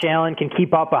Josh Allen can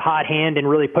keep up a hot hand and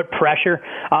really put pressure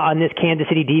on this Kansas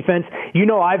City defense,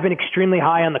 I've been extremely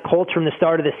high on the Colts from the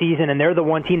start of the season, and they're the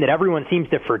one team that everyone seems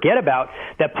to forget about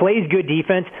that plays good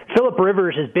defense. Phillip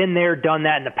Rivers has been there, done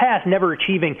that in the past, never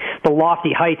achieving the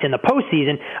lofty heights in the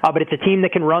postseason, but it's a team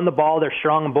that can run the ball. They're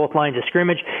strong on both lines of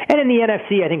scrimmage. And in the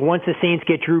NFC, I think once the Saints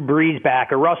get Drew Brees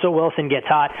back or Russell Wilson gets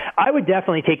hot, I would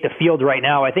definitely take the field right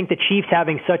now. I think the Chiefs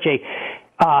having such a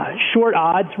short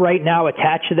odds right now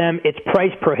attached to them, it's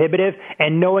price prohibitive,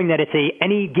 and knowing that it's a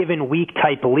any given week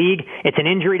type league, it's an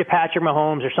injury to Patrick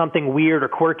Mahomes or something weird or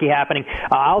quirky happening,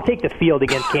 I'll take the field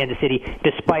against Kansas City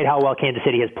despite how well Kansas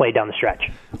City has played down the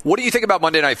stretch. What do you think about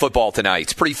Monday Night Football tonight?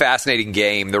 It's a pretty fascinating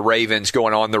game. The Ravens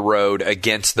going on the road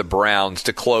against the Browns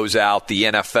to close out the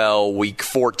NFL Week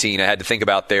 14. I had to think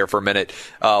about there for a minute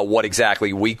what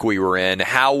exactly week we were in.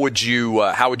 How would you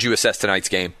assess tonight's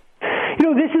game?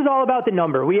 This is all about the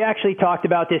number. We actually talked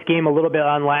about this game a little bit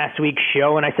on last week's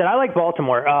show, and I said I like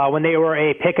Baltimore when they were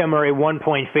a pick-em or a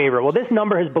one-point favorite. Well, this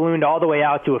number has ballooned all the way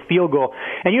out to a field goal,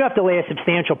 and you have to lay a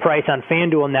substantial price on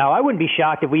FanDuel now. I wouldn't be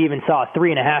shocked if we even saw a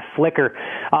 3.5 flicker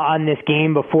on this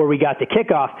game before we got to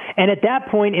kickoff. And at that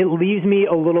point, it leaves me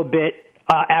a little bit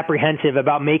apprehensive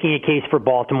about making a case for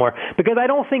Baltimore because I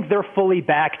don't think they're fully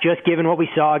back just given what we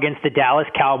saw against the Dallas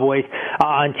Cowboys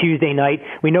on Tuesday night.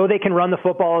 We know they can run the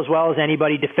football as well as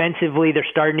anybody. Defensively, they're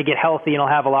starting to get healthy and will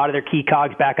have a lot of their key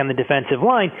cogs back on the defensive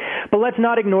line. But let's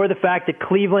not ignore the fact that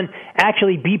Cleveland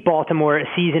actually beat Baltimore a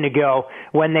season ago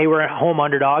when they were a home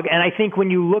underdog. And I think when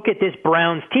you look at this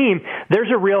Browns team,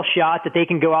 there's a real shot that they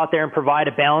can go out there and provide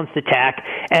a balanced attack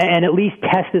and at least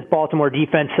test this Baltimore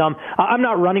defense some. I'm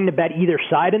not running to bet either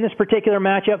side in this particular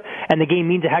matchup, and the game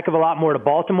means a heck of a lot more to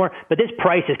Baltimore, but this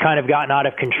price has kind of gotten out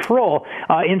of control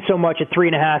in so much at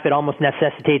 3.5 it almost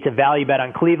necessitates a value bet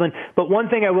on Cleveland. But one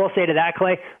thing I will say to that,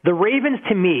 Clay, the Ravens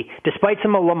to me, despite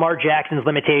some of Lamar Jackson's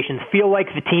limitations, feel like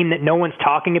the team that no one's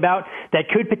talking about that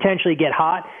could potentially get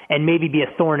hot and maybe be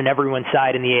a thorn in everyone's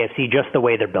side in the AFC just the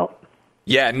way they're built.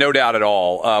 Yeah, no doubt at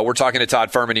all. We're talking to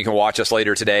Todd Furman. You can watch us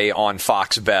later today on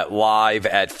Fox Bet Live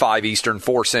at 5 Eastern,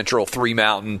 4 Central, 3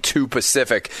 Mountain, 2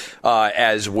 Pacific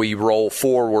as we roll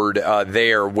forward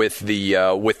there with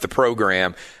the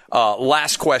program.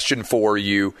 Last question for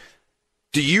you.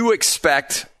 Do you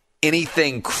expect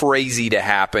anything crazy to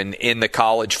happen in the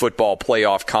college football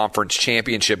playoff conference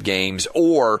championship games,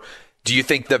 or do you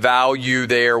think the value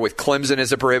there with Clemson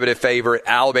as a prohibitive favorite,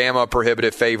 Alabama a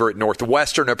prohibitive favorite,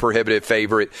 Northwestern a prohibitive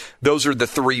favorite, those are the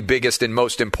three biggest and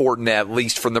most important, at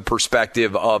least from the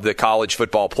perspective of the college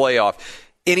football playoff?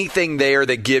 Anything there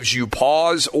that gives you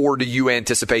pause, or do you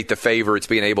anticipate the favorites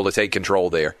being able to take control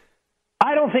there?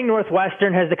 I don't don't think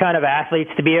Northwestern has the kind of athletes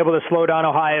to be able to slow down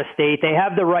Ohio State. They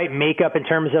have the right makeup in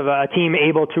terms of a team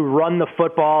able to run the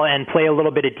football and play a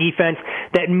little bit of defense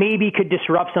that maybe could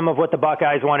disrupt some of what the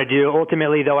Buckeyes want to do.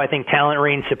 Ultimately, though, I think talent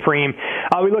reigns supreme.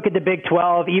 We look at the Big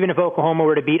 12. Even if Oklahoma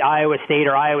were to beat Iowa State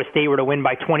or Iowa State were to win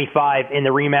by 25 in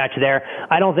the rematch there,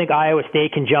 I don't think Iowa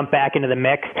State can jump back into the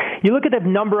mix. You look at the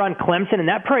number on Clemson, and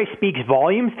that probably speaks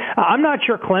volumes. I'm not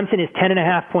sure Clemson is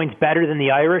 10.5 points better than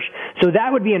the Irish, so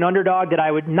that would be an underdog that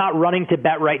I would not running to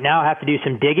bet right now. Have to do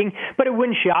some digging, but it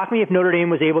wouldn't shock me if Notre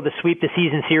Dame was able to sweep the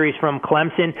season series from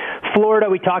Clemson. Florida,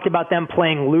 we talked about them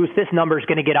playing loose. This number is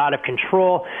going to get out of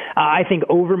control. I think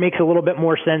over makes a little bit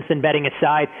more sense than betting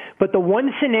aside, but the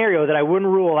one scenario that I wouldn't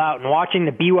rule out, and watching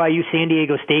the BYU San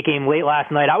Diego State game late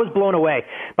last night, I was blown away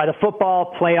by the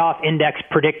football playoff index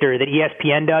predictor that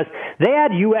ESPN does. They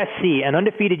had USC, an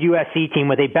undefeated USC team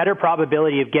with a better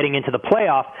probability of getting into the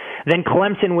playoff than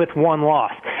Clemson with one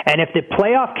loss. And if the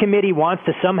playoff committee wants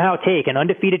to somehow take an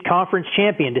undefeated conference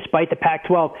champion, despite the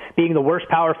Pac-12 being the worst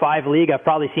Power 5 league I've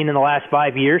probably seen in the last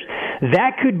 5 years,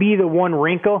 that could be the one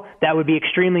wrinkle that would be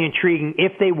extremely intriguing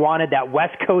if they wanted that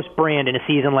West Coast brand in a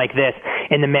season like this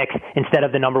in the mix instead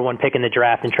of the number one pick in the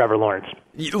draft in Trevor Lawrence.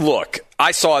 Look,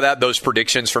 I saw those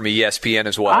predictions from ESPN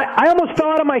as well. I almost fell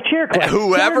out of my chair, Clay.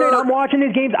 Whoever I'm watching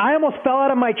these games, I almost fell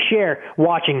out of my chair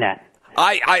watching that.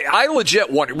 I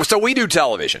legit wonder. So we do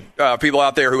television. People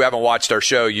out there who haven't watched our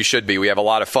show, you should be. We have a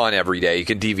lot of fun every day. You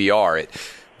can DVR it.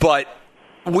 But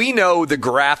we know the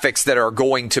graphics that are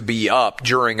going to be up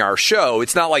during our show.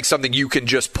 It's not like something you can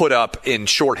just put up in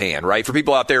shorthand, right? For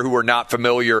people out there who are not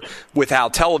familiar with how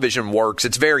television works,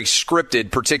 it's very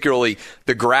scripted, particularly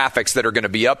the graphics that are going to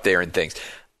be up there and things.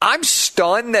 I'm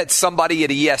stunned that somebody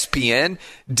at ESPN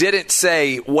didn't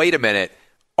say, wait a minute,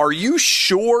 are you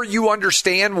sure you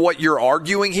understand what you're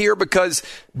arguing here? Because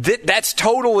that's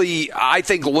totally, I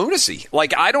think, lunacy.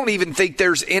 Like, I don't even think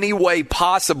there's any way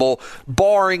possible,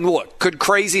 barring, look, could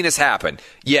craziness happen?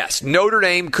 Yes, Notre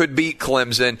Dame could beat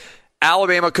Clemson.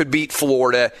 Alabama could beat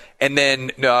Florida, and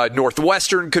then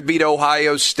Northwestern could beat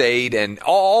Ohio State, and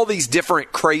all these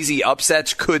different crazy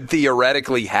upsets could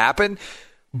theoretically happen.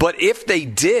 But if they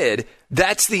did,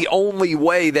 that's the only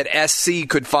way that SC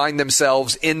could find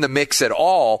themselves in the mix at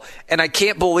all. And I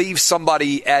can't believe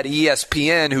somebody at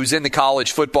ESPN who's in the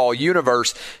college football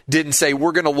universe didn't say,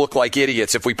 we're going to look like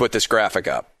idiots if we put this graphic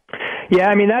up. Yeah,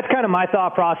 I mean, that's kind of my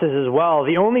thought process as well.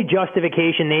 The only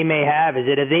justification they may have is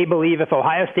that if they believe if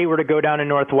Ohio State were to go down to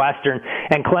Northwestern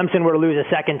and Clemson were to lose a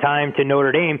second time to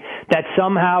Notre Dame, that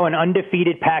somehow an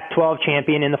undefeated Pac-12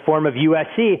 champion in the form of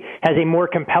USC has a more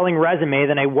compelling resume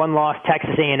than a one-loss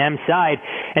Texas A&M side.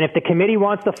 And if the committee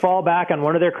wants to fall back on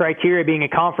one of their criteria being a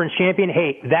conference champion,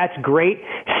 hey, that's great,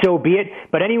 so be it.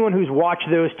 But anyone who's watched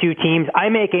those two teams, I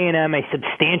make A&M a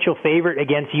substantial favorite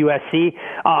against USC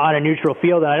on a neutral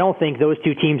field, and I don't think those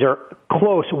two teams are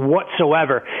close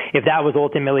whatsoever if that was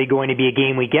ultimately going to be a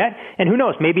game we get. And who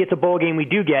knows, maybe it's a bowl game we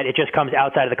do get. It just comes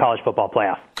outside of the college football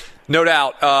playoff. No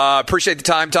doubt. Appreciate the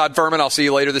time, Todd Fuhrman. I'll see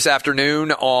you later this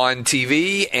afternoon on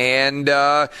TV.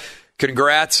 And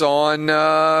congrats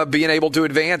on being able to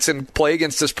advance and play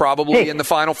against us probably in the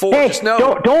Final Four. Just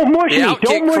know, don't mush me.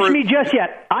 Don't mush me just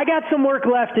yet. I got some work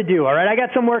left to do, all right? I got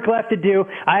some work left to do.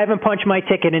 I haven't punched my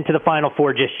ticket into the Final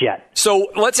Four just yet. So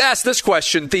let's ask this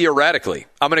question theoretically.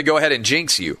 I'm going to go ahead and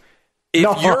jinx you.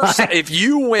 If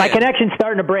you win... My connection's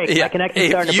starting to break. Yeah,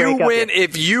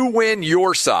 if you win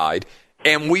your side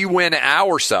and we win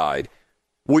our side,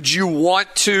 would you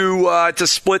want to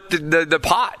split the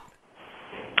pot?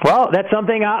 Well, that's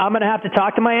something I'm going to have to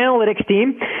talk to my analytics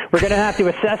team. We're going to have to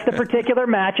assess the particular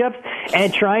matchups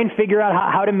and try and figure out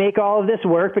how to make all of this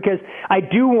work, because I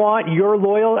do want your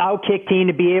loyal Outkick team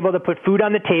to be able to put food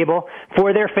on the table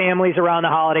for their families around the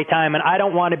holiday time, and I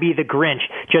don't want to be the Grinch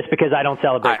just because I don't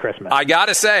celebrate Christmas. I got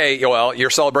to say, well,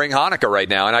 you're celebrating Hanukkah right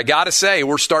now, and I got to say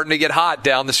we're starting to get hot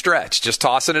down the stretch, just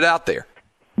tossing it out there.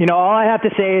 You know, all I have to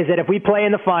say is that if we play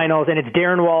in the finals and it's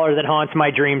Darren Waller that haunts my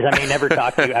dreams, I may never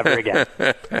talk to you ever again.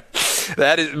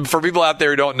 That is, for people out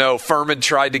there who don't know, Fuhrman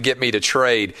tried to get me to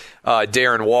trade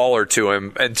Darren Waller to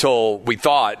him until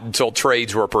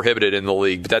trades were prohibited in the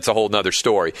league. But that's a whole nother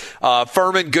story.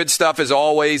 Fuhrman, good stuff as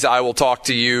always. I will talk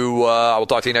to you.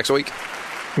 Next week.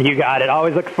 You got it.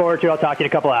 Always look forward to it. I'll talk to you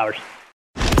in a couple hours.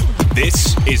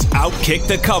 This is Outkick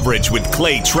the Coverage with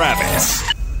Clay Travis.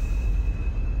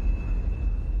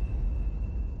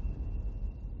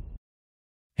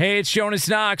 Hey, it's Jonas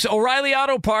Knox. O'Reilly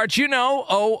Auto Parts, you know,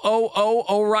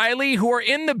 O'Reilly, who are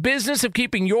in the business of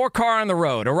keeping your car on the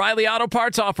road. O'Reilly Auto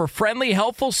Parts offer friendly,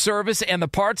 helpful service and the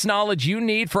parts knowledge you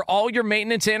need for all your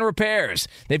maintenance and repairs.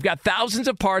 They've got thousands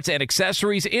of parts and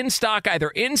accessories in stock, either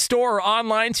in-store or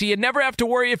online, so you never have to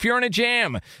worry if you're in a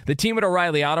jam. The team at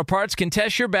O'Reilly Auto Parts can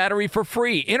test your battery for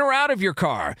free, in or out of your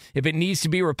car. If it needs to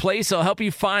be replaced, they'll help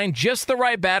you find just the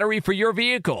right battery for your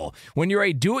vehicle. When you're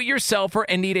a do-it-yourselfer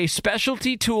and need a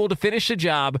specialty tool to finish the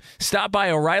job, stop by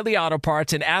O'Reilly Auto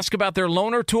Parts and ask about their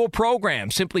loaner tool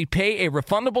program. Simply pay a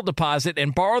refundable deposit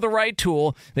and borrow the right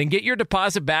tool, then get your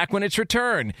deposit back when it's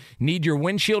returned. Need your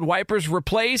windshield wipers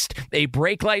replaced, a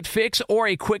brake light fix, or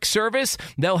a quick service?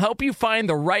 They'll help you find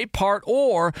the right part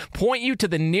or point you to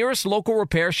the nearest local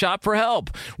repair shop for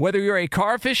help. Whether you're a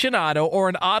car aficionado or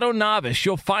an auto novice,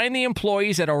 you'll find the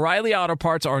employees at O'Reilly Auto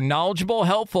Parts are knowledgeable,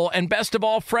 helpful, and best of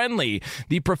all, friendly.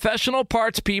 The professional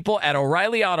parts people at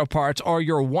O'Reilly Auto Parts are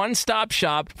your one-stop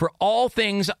shop for all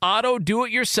things auto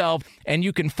do-it-yourself, and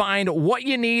you can find what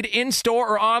you need in-store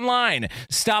or online.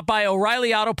 Stop by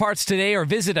O'Reilly Auto Parts today or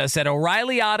visit us at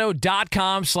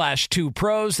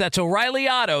O'ReillyAuto.com/2pros. That's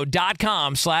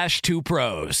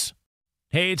O'ReillyAuto.com/2pros.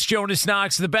 Hey, it's Jonas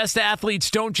Knox. The best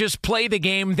athletes don't just play the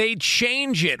game, they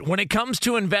change it. When it comes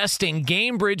to investing,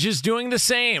 GameBridge is doing the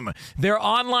same. Their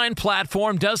online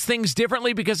platform does things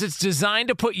differently because it's designed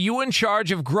to put you in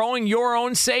charge of growing your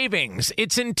own savings.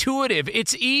 It's intuitive,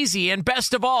 it's easy, and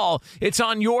best of all, it's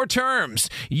on your terms.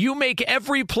 You make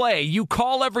every play, you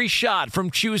call every shot, from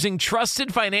choosing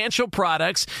trusted financial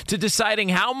products to deciding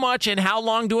how much and how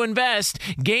long to invest.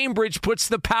 GameBridge puts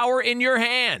the power in your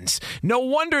hands. No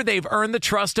wonder they've earned the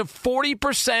trust of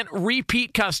 40%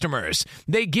 repeat customers.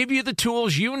 They give you the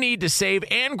tools you need to save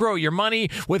and grow your money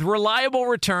with reliable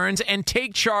returns and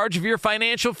take charge of your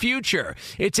financial future.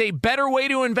 It's a better way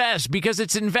to invest because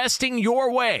it's investing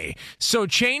your way. So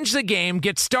change the game.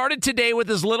 Get started today with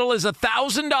as little as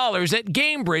 $1,000 at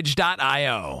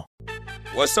GameBridge.io.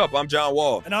 What's up? I'm John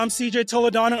Wall. And I'm CJ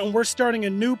Toledano, and we're starting a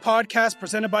new podcast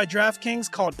presented by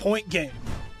DraftKings called Point Game.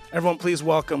 Everyone, please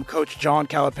welcome Coach John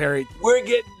Calipari. We're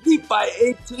getting beat by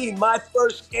 18. My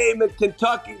first game in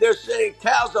Kentucky, they're saying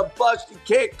Cal's a bust. He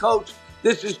can't coach.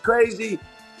 This is crazy.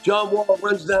 John Wall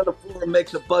runs down the floor and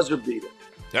makes a buzzer beater.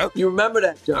 Yep. You remember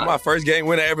that, John? That's my first game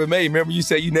win I ever made. Remember you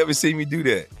said you never see me do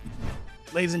that.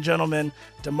 Ladies and gentlemen,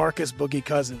 DeMarcus Boogie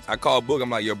Cousins. I called Boog.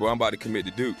 I'm like, yo, bro, I'm about to commit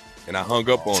to Duke. And I hung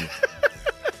up on him.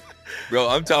 Bro,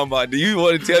 I'm talking about, do you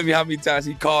want to tell me how many times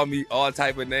he called me all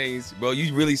type of names? Bro,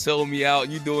 you really sold me out.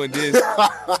 You doing this.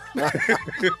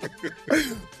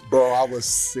 Bro, I was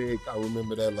sick. I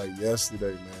remember that like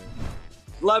yesterday, man.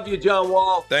 Love you, John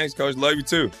Wall. Thanks, Coach. Love you,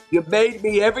 too. You made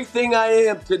me everything I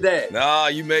am today. Nah,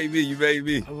 you made me. You made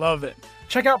me. I love it.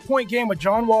 Check out Point Game with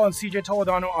John Wall and CJ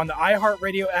Toledano on the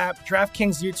iHeartRadio app,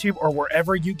 DraftKings YouTube, or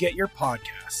wherever you get your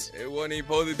podcasts. It wasn't even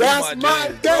supposed to be That's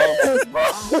my game, bro.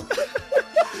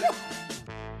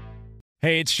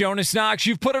 Hey, it's Jonas Knox.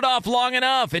 You've put it off long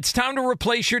enough. It's time to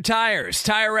replace your tires.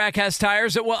 Tire Rack has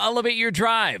tires that will elevate your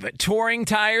drive. Touring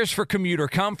tires for commuter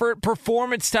comfort,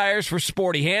 performance tires for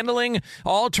sporty handling,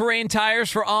 all-terrain tires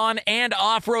for on- and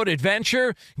off-road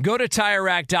adventure. Go to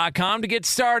TireRack.com to get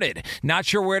started. Not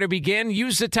sure where to begin?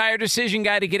 Use the Tire Decision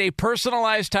Guide to get a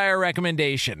personalized tire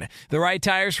recommendation. The right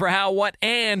tires for how, what,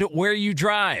 and where you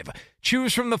drive.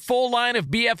 Choose from the full line of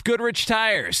BF Goodrich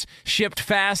tires, shipped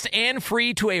fast and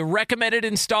free to a recommended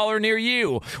installer near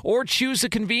you, or choose the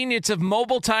convenience of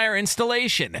mobile tire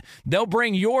installation. They'll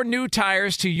bring your new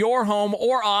tires to your home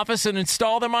or office and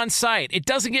install them on site. It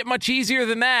doesn't get much easier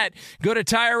than that. Go to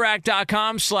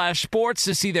TireRack.com/sports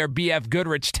to see their BF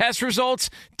Goodrich test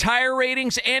results, tire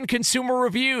ratings, and consumer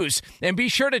reviews. And be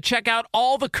sure to check out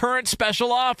all the current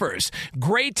special offers.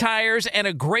 Great tires and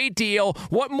a great deal.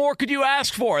 What more could you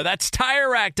ask for? That's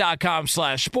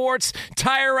TireRack.com/sports.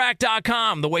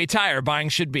 TireRack.com, the way tire buying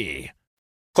should be.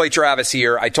 Clay Travis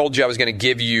here. I told you I was going to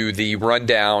give you the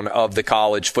rundown of the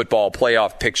college football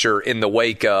playoff picture in the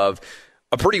wake of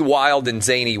a pretty wild and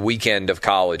zany weekend of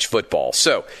college football.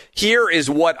 So here is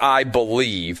what I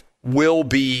believe will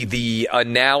be the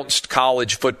announced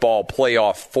college football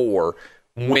playoff four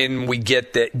when we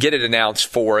get it announced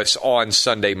for us on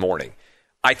Sunday morning.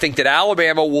 I think that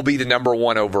Alabama will be the number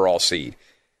one overall seed.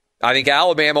 I think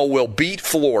Alabama will beat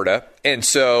Florida, and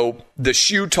so the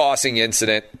shoe tossing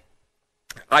incident,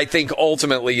 I think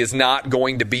ultimately is not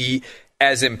going to be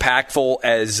as impactful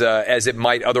as it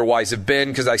might otherwise have been,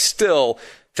 because I still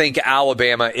think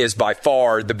Alabama is by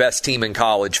far the best team in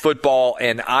college football,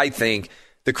 and I think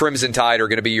the Crimson Tide are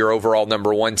going to be your overall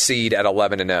number one seed at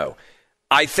 11-0.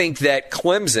 I think that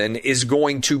Clemson is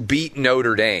going to beat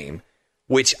Notre Dame,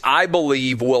 which I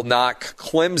believe will knock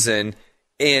Clemson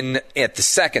in at the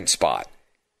second spot.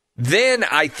 Then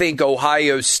I think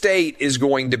Ohio State is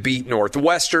going to beat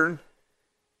Northwestern,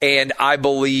 and I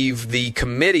believe the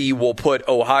committee will put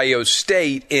Ohio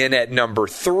State in at number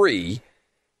 3,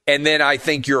 and then I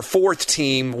think your fourth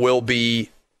team will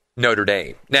be Notre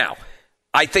Dame. Now,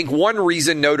 I think one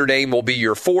reason Notre Dame will be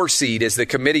your 4 seed is the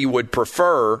committee would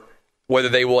prefer, whether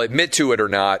they will admit to it or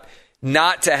not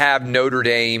to have Notre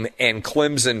Dame and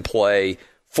Clemson play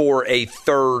for a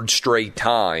third straight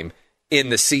time in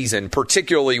the season,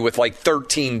 particularly with like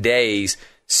 13 days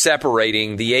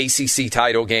separating the ACC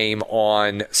title game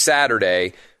on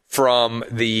Saturday from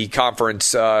the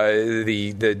conference,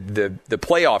 the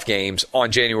playoff games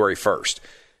on January 1st.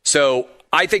 So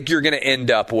I think you're going to end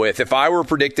up with, if I were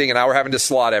predicting and I were having to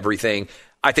slot everything,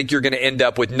 I think you're going to end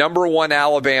up with number 1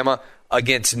 Alabama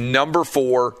against number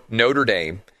 4 Notre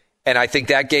Dame. And I think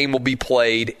that game will be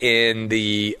played in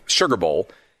the Sugar Bowl.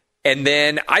 And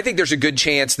then I think there's a good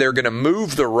chance they're going to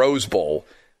move the Rose Bowl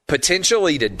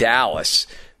potentially to Dallas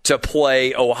to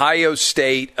play Ohio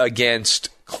State against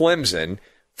Clemson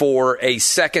for a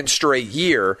second straight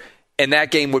year. And that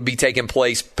game would be taking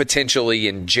place potentially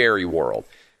in Jerry World.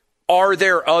 Are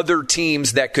there other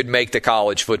teams that could make the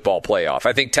college football playoff?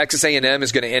 I think Texas A&M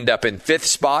is going to end up in 5th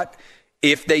spot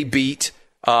if they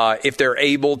if they're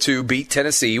able to beat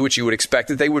Tennessee, which you would expect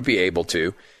that they would be able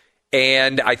to.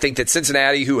 And I think that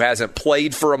Cincinnati, who hasn't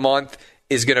played for a month,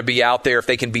 is going to be out there if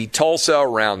they can beat Tulsa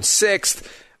around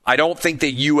 6th. I don't think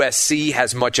that USC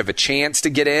has much of a chance to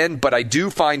get in, but I do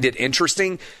find it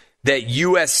interesting that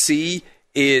USC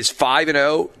is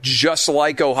 5-0, just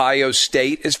like Ohio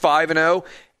State is 5-0,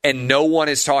 and no one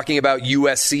is talking about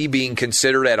USC being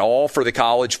considered at all for the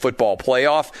college football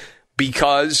playoff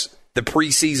because the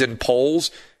preseason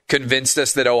polls convinced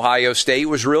us that Ohio State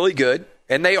was really good.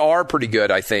 And they are pretty good,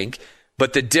 I think.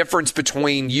 But the difference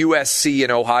between USC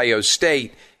and Ohio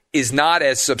State is not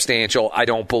as substantial, I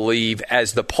don't believe,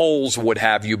 as the polls would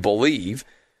have you believe.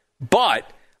 But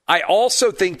I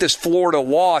also think this Florida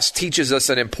loss teaches us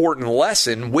an important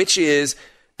lesson, which is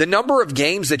the number of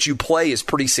games that you play is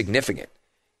pretty significant.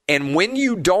 And when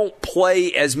you don't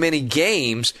play as many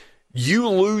games, you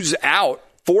lose out,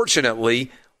 fortunately,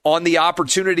 on the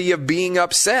opportunity of being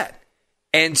upset.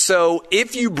 And so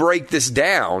if you break this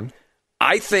down,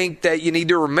 I think that you need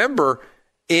to remember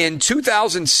in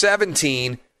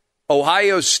 2017,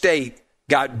 Ohio State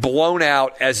got blown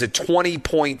out as a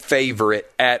 20-point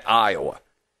favorite at Iowa.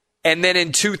 And then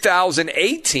in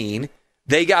 2018,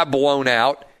 they got blown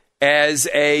out as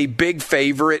a big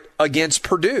favorite against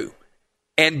Purdue.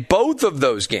 And both of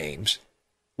those games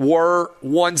were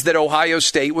ones that Ohio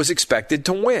State was expected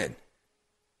to win.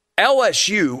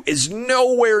 LSU is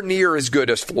nowhere near as good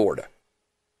as Florida.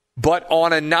 But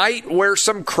on a night where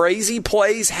some crazy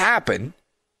plays happen,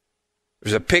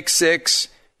 there's a pick six,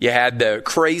 you had the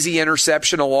crazy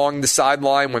interception along the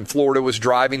sideline when Florida was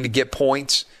driving to get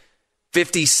points,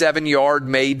 57-yard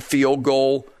made field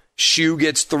goal, shoe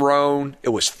gets thrown, it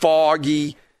was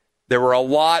foggy. There were a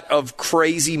lot of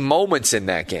crazy moments in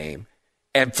that game,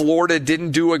 and Florida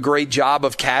didn't do a great job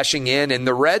of cashing in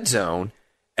the red zone.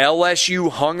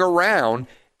 LSU hung around,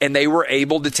 and they were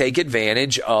able to take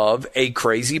advantage of a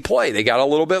crazy play. They got a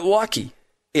little bit lucky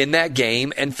in that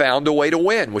game and found a way to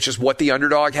win, which is what the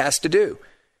underdog has to do,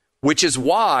 which is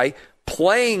why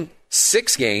playing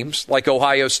 6 games like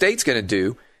Ohio State's going to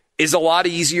do is a lot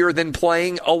easier than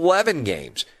playing 11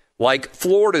 games like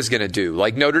Florida's going to do,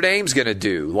 like Notre Dame's going to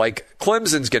do, like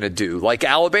Clemson's going to do, like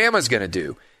Alabama's going to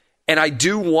do. And I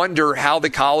do wonder how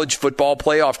the College Football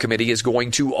Playoff Committee is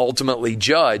going to ultimately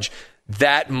judge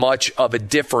that much of a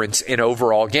difference in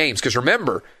overall games. Because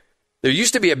remember, there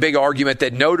used to be a big argument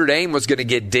that Notre Dame was going to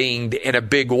get dinged in a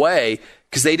big way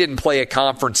because they didn't play a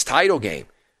conference title game.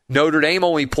 Notre Dame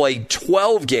only played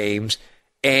 12 games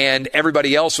and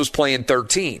everybody else was playing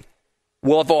 13.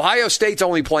 Well, if Ohio State's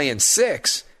only playing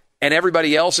 6 and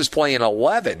everybody else is playing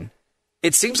 11,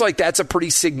 it seems like that's a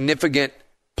pretty significant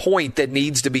point that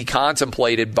needs to be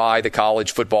contemplated by the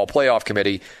College Football Playoff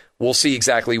Committee. We'll see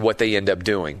exactly what they end up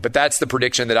doing. But that's the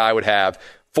prediction that I would have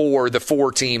for the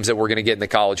 4 teams that we're going to get in the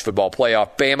College Football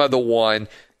Playoff. Bama the 1,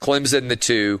 Clemson the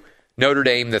 2, Notre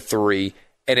Dame the 3,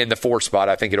 and in the 4th spot,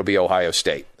 I think it'll be Ohio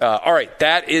State. All right,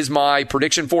 that is my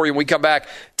prediction for you. When we come back,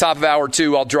 top of hour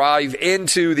 2, I'll drive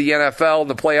into the NFL and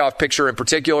the playoff picture in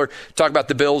particular, talk about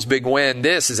the Bills' big win.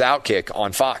 This is Outkick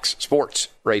on Fox Sports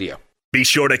Radio. Be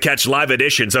sure to catch live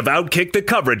editions of Outkick the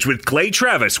Coverage with Clay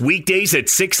Travis weekdays at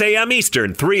 6 a.m.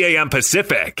 Eastern, 3 a.m.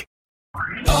 Pacific.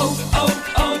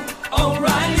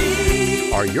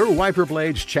 O'Reilly. Are your wiper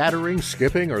blades chattering,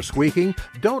 skipping, or squeaking?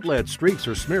 Don't let streaks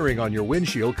or smearing on your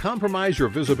windshield compromise your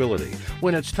visibility.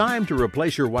 When it's time to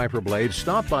replace your wiper blades,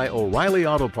 stop by O'Reilly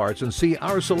Auto Parts and see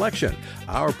our selection.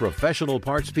 Our professional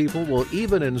parts people will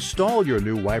even install your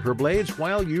new wiper blades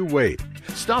while you wait.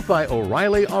 Stop by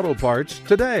O'Reilly Auto Parts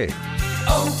today.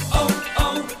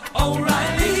 O'Reilly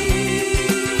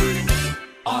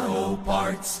Auto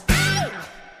Parts.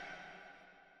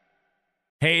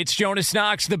 Hey, it's Jonas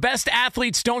Knox. The best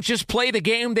athletes don't just play the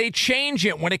game, they change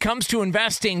it. When it comes to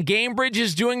investing, GameBridge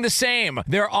is doing the same.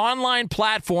 Their online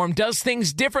platform does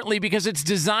things differently because it's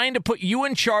designed to put you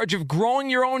in charge of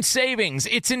growing your own savings.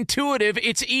 It's intuitive,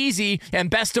 it's easy, and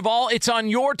best of all, it's on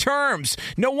your terms.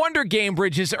 No wonder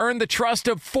GameBridge has earned the trust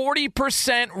of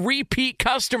 40% repeat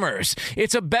customers.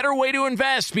 It's a better way to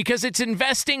invest because it's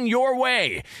investing your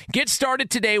way. Get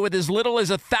started today with as little as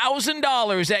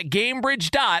 $1,000 at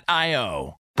GameBridge.io.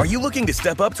 Are you looking to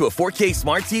step up to a 4K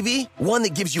smart TV? One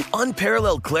that gives you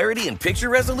unparalleled clarity and picture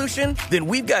resolution? Then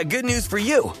we've got good news for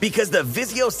you, because the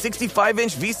Vizio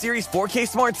 65-inch V-Series 4K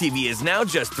smart TV is now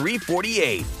just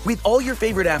 $348. With all your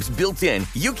favorite apps built in,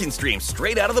 you can stream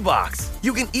straight out of the box.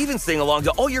 You can even sing along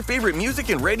to all your favorite music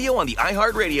and radio on the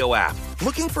iHeartRadio app.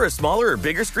 Looking for a smaller or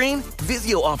bigger screen?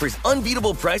 Vizio offers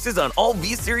unbeatable prices on all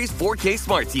V-Series 4K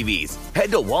smart TVs. Head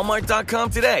to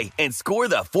Walmart.com today and score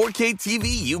the 4K TV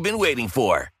you've been waiting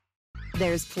for.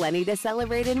 There's plenty to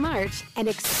celebrate in March and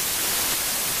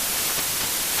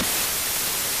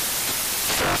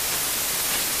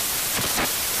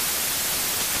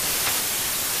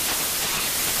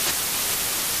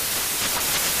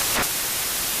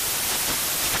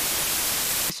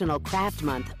Craft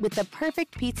Month with the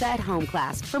perfect pizza at home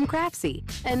class from Craftsy.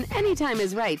 And anytime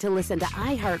is right to listen to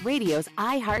iHeartRadio's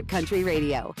iHeart Country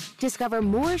Radio. Discover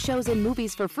more shows and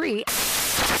movies for free